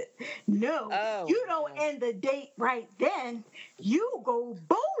Wretched. No, you don't end the date right then. You go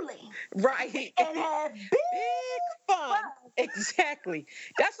bowling. Right. And have big fun. Exactly.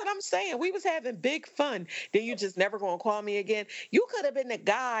 That's what I'm saying. We was having big fun. Then you just never gonna call me again. You could have been the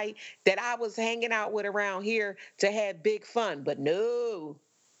guy that I was hanging out with around here to have big fun, but no,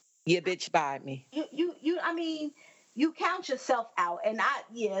 you bitch by me. I mean, you count yourself out, and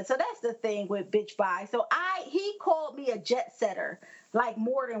so that's the thing with bitch by. So he called me a jet setter like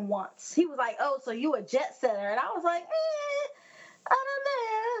more than once. He was like, oh, so you a jet setter? And I was like, I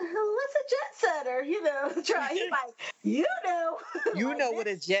don't know. What's a jet setter? He's like, you know what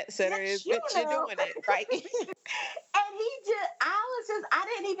a jet setter is, but you're doing it right. And I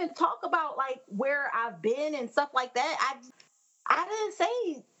didn't even talk about like where I've been and stuff like that. I didn't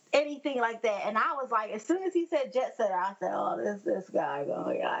say anything like that. And I was like, as soon as he said jet setter, I said, oh, this guy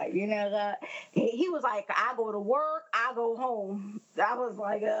going, like, he was like, I go to work, I go home. I was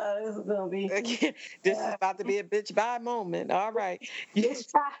like, this is going to be. This is about to be a bitch bye moment. All right. This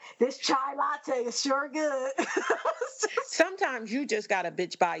chai latte is sure good. Sometimes you just got to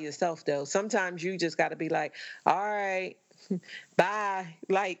bitch by yourself, though. Sometimes you just got to be like, all right, bye.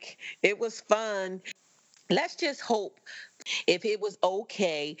 Like, it was fun. Let's just hope if it was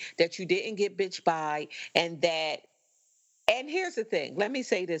okay that you didn't get bitch by and here's the thing. Let me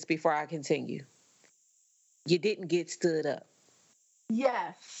say this before I continue. You didn't get stood up.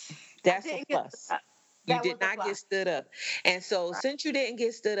 Yes. That's a plus. You did not get stood up. And so since you didn't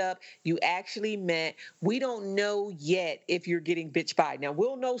get stood up, you actually meant we don't know yet if you're getting bitch by. Now,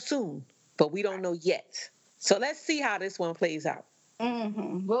 we'll know soon, but we don't know yet. So let's see how this one plays out.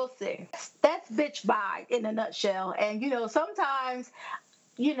 Mm-hmm. We'll see. That's bitch by in a nutshell. And, sometimes,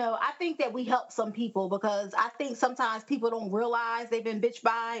 I think that we help some people because I think sometimes people don't realize they've been bitch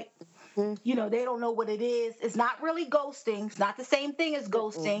by. Mm-hmm. They don't know what it is. It's not really ghosting. It's not the same thing as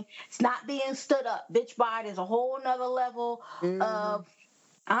ghosting. Mm-hmm. It's not being stood up. Bitch by is a whole nother level of,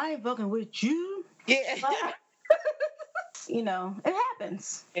 I ain't fucking with you. Yeah. It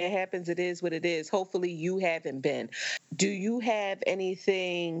happens. It happens. It is what it is. Hopefully you haven't been. Do you have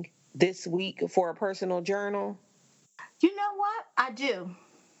anything this week for a personal journal? You know what? I do.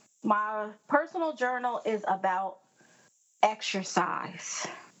 My personal journal is about exercise.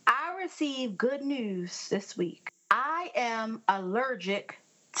 I received good news this week. I am allergic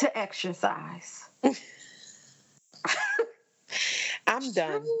to exercise. I'm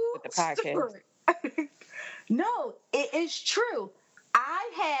done with the podcast. No, it is true. I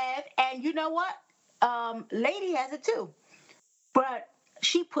have, and you know what? Lady has it too. But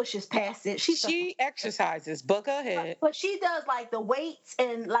she pushes past it. She exercises, but go ahead. But she does like the weights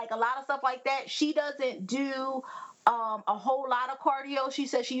and like a lot of stuff like that. She doesn't do a whole lot of cardio. She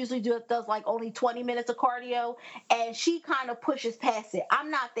says she usually does like only 20 minutes of cardio, and she kind of pushes past it.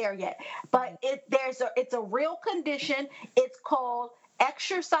 I'm not there yet, but it's a real condition. It's called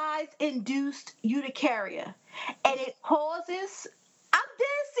exercise-induced urticaria, and it causes. I'm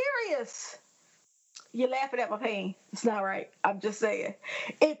dead serious. You're laughing at my pain. It's not right. I'm just saying.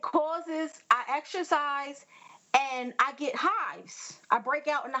 It causes, I exercise and I get hives. I break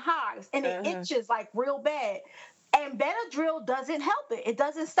out in the hives and it itches like real bad. And Benadryl doesn't help it. It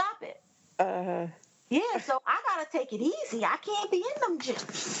doesn't stop it. Yeah, so I got to take it easy. I can't be in them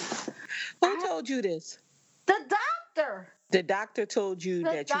gyms. Who told you this? The doctor. The doctor told you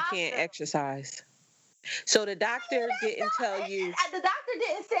that you can't exercise. So the doctor didn't tell you. The doctor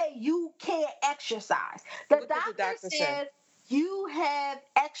didn't say you can't exercise. The What did the doctor doctor say? said you have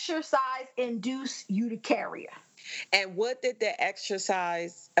exercise induced urticaria. And what did the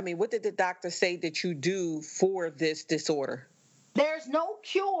exercise, I mean, what did the doctor say that you do for this disorder? There's no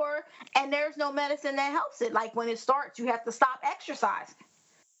cure and there's no medicine that helps it. Like when it starts, you have to stop exercising.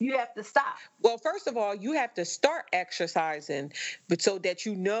 You have to stop. Well, first of all, you have to start exercising, but so that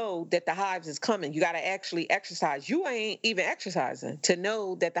you know that the hives is coming. You got to actually exercise. You ain't even exercising to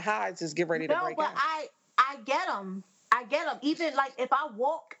know that the hives is getting ready to No, break but out. I get them. I get them. Even like if I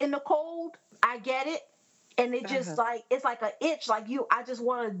walk in the cold, I get it. And it just Uh-huh. like it's like an itch, like I just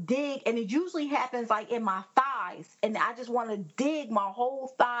want to dig, and it usually happens like in my thighs, and I just want to dig my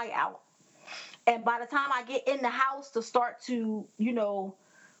whole thigh out. And by the time I get in the house to start to,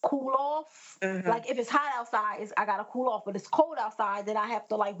 cool off, Uh-huh. like if it's hot outside, I gotta cool off, but it's cold outside, then I have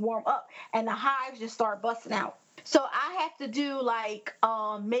to like warm up, and the hives just start busting out. So I have to do like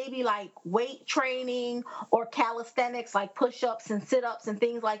maybe like weight training or calisthenics, like push-ups and sit-ups and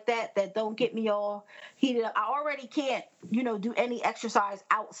things like that don't get me all heated up. I already can't, do any exercise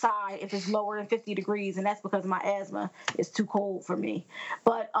outside if it's lower than 50 degrees, and that's because my asthma is too cold for me.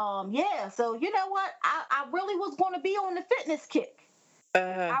 But yeah, so you know what? I really was going to be on the fitness kick.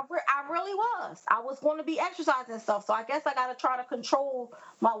 Uh-huh. I really was. I was going to be exercising and stuff. So I guess I got to try to control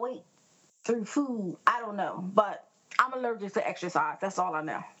my weight through food. I don't know, but I'm allergic to exercise. That's all I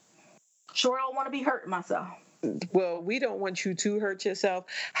know. Sure, I don't want to be hurting myself. Well, we don't want you to hurt yourself.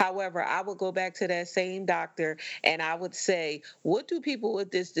 However, I would go back to that same doctor and I would say, what do people with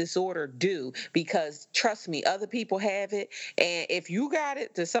this disorder do? Because trust me, other people have it. And if you got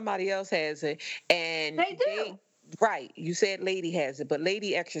it, then somebody else has it. And They do. right, you said lady has it, but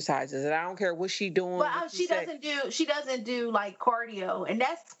lady exercises, and I don't care what she doing. But What she say. doesn't do like cardio, and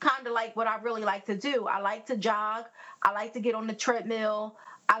that's kind of like what I really like to do. I like to jog. I like to get on the treadmill.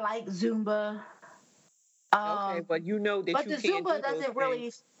 I like Zumba. Okay, but you know that But you the can't do Zumba those doesn't really.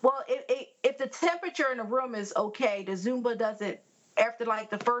 things. Well, if the temperature in the room is okay, the Zumba doesn't. After like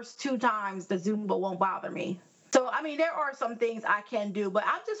the first 2 times, the Zumba won't bother me. So I mean, there are some things I can do, but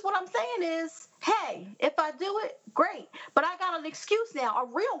what I'm saying is, hey, if I do it, great. But I got an excuse now, a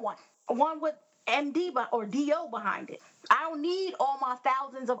real one with MD or DO behind it. I don't need all my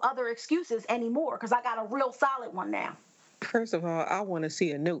thousands of other excuses anymore because I got a real solid one now. First of all, I want to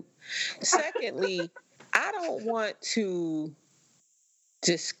see a note. Secondly, I don't want to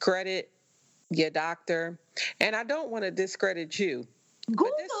discredit your doctor, and I don't want to discredit you.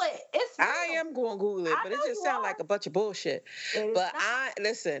 Google it. It's real. I am going to Google it, but it just sounds like a bunch of bullshit. But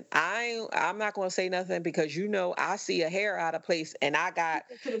I'm not going to say nothing because I see a hair out of place, and I got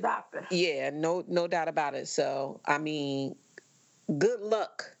to the doctor. Yeah, no doubt about it. So I mean, good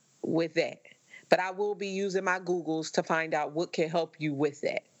luck with that. But I will be using my Googles to find out what can help you with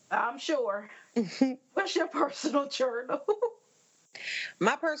that. I'm sure. What's your personal journal?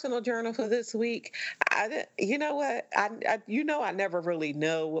 My personal journal for this week, you know what? I never really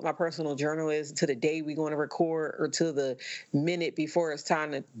know what my personal journal is to the day we're going to record or to the minute before it's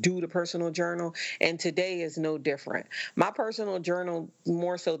time to do the personal journal. And today is no different. My personal journal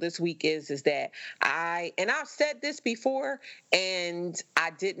more so this week is that I've said this before and I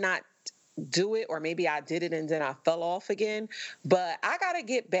did not do it, or maybe I did it and then I fell off again, but I got to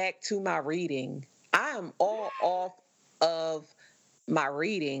get back to my reading. I am all off of my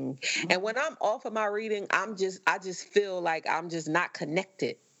reading, and when I'm off of my reading, I just feel like I'm just not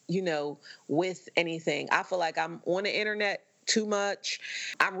connected, with anything. I feel like I'm on the internet too much.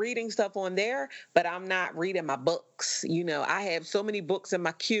 I'm reading stuff on there, but I'm not reading my books. I have so many books in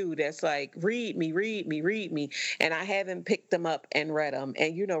my queue that's like, read me, read me, read me. And I haven't picked them up and read them.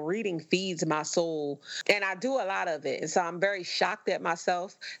 And, reading feeds my soul. And I do a lot of it. And so I'm very shocked at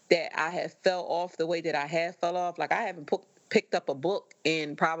myself that I have fell off the way that I have fell off. Like I haven't picked up a book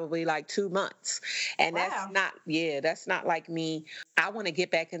in probably like 2 months. And wow. That's not like me. I want to get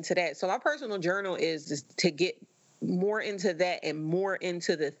back into that. So my personal journal is to get more into that and more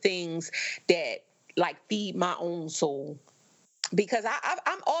into the things that like feed my own soul, because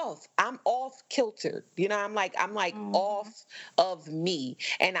I'm off kilter, I'm like off of me,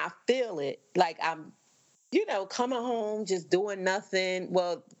 and I feel it like I'm coming home just doing nothing.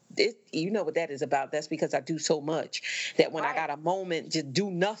 Well, you know what that is about. That's because I do so much that when I got a moment to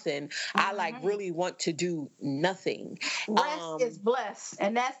do nothing, I like really want to do nothing. Rest is blessed,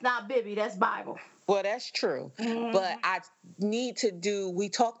 and that's not Bibby, that's Bible. Well, that's true. But I need to we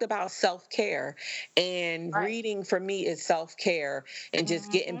talked about self-care, and reading for me is self-care, and just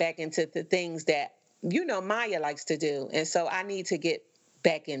getting back into the things that, Maya likes to do. And so I need to get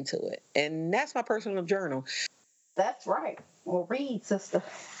back into it. And that's my personal journal. That's right. Well, read, sister.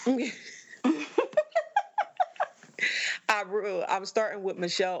 I'm starting with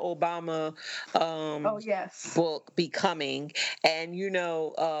Michelle Obama yes. book, Becoming. And,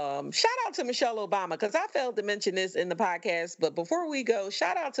 shout out to Michelle Obama, because I failed to mention this in the podcast. But before we go,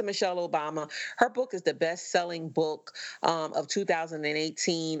 shout out to Michelle Obama. Her book is the best-selling book of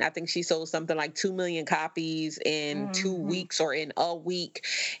 2018. I think she sold something like 2 million copies in 2 weeks or in a week.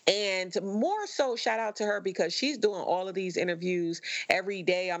 And more so, shout out to her because she's doing all of these interviews every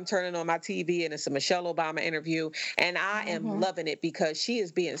day. I'm turning on my TV and it's a Michelle Obama interview. And I am loving it because she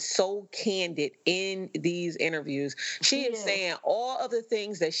is being so candid in these interviews. She is saying all of the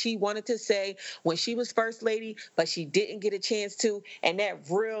things that she wanted to say when she was first lady, but she didn't get a chance to. And that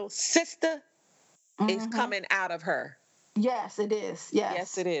real sister is coming out of her. Yes, it is.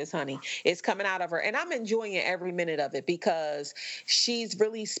 Yes, it is, honey. It's coming out of her. And I'm enjoying every minute of it because she's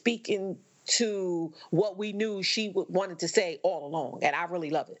really speaking to what we knew she wanted to say all along. And I really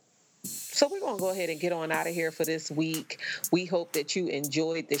love it. So we're going to go ahead and get on out of here for this week. We hope that you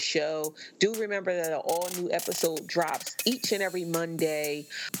enjoyed the show. Do remember that an all-new episode drops each and every Monday.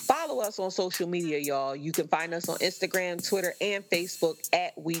 Follow us on social media, y'all. You can find us on Instagram, Twitter, and Facebook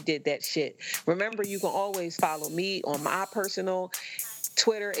at We Did That Shit. Remember, you can always follow me on my personal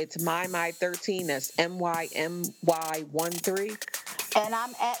Twitter. It's my13. That's MYMY13. And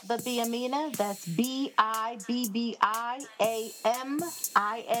I'm at the Biamina. That's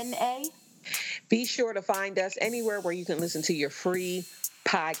BIBBIAMINA. Be sure to find us anywhere where you can listen to your free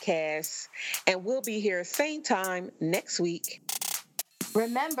podcasts. And we'll be here same time next week.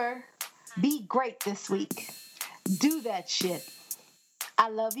 Remember, be great this week. Do that shit. I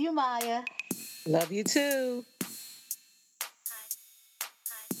love you, Maya. Love you too.